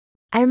industry.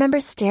 I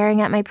remember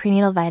staring at my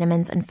prenatal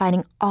vitamins and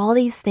finding all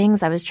these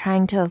things I was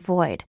trying to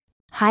avoid.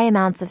 High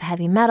amounts of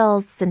heavy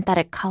metals,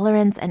 synthetic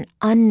colorants, and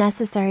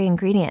unnecessary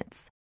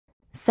ingredients.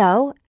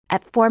 So,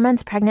 at 4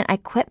 months pregnant, I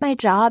quit my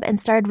job and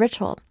started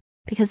Ritual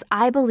because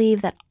I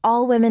believe that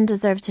all women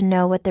deserve to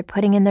know what they're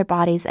putting in their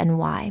bodies and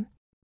why.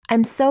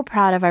 I'm so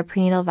proud of our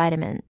prenatal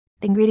vitamin.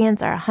 The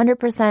ingredients are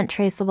 100%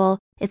 traceable,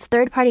 it's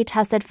third-party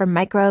tested for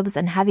microbes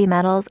and heavy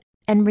metals,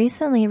 and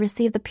recently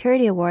received the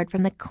Purity Award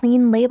from the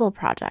Clean Label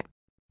Project.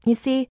 You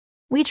see,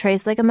 we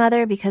trace like a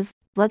mother because,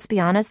 let's be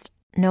honest,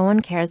 no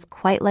one cares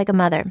quite like a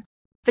mother.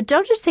 But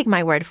don't just take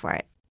my word for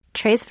it.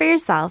 Trace for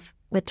yourself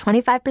with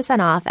 25%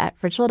 off at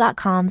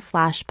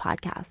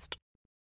ritual.com/podcast.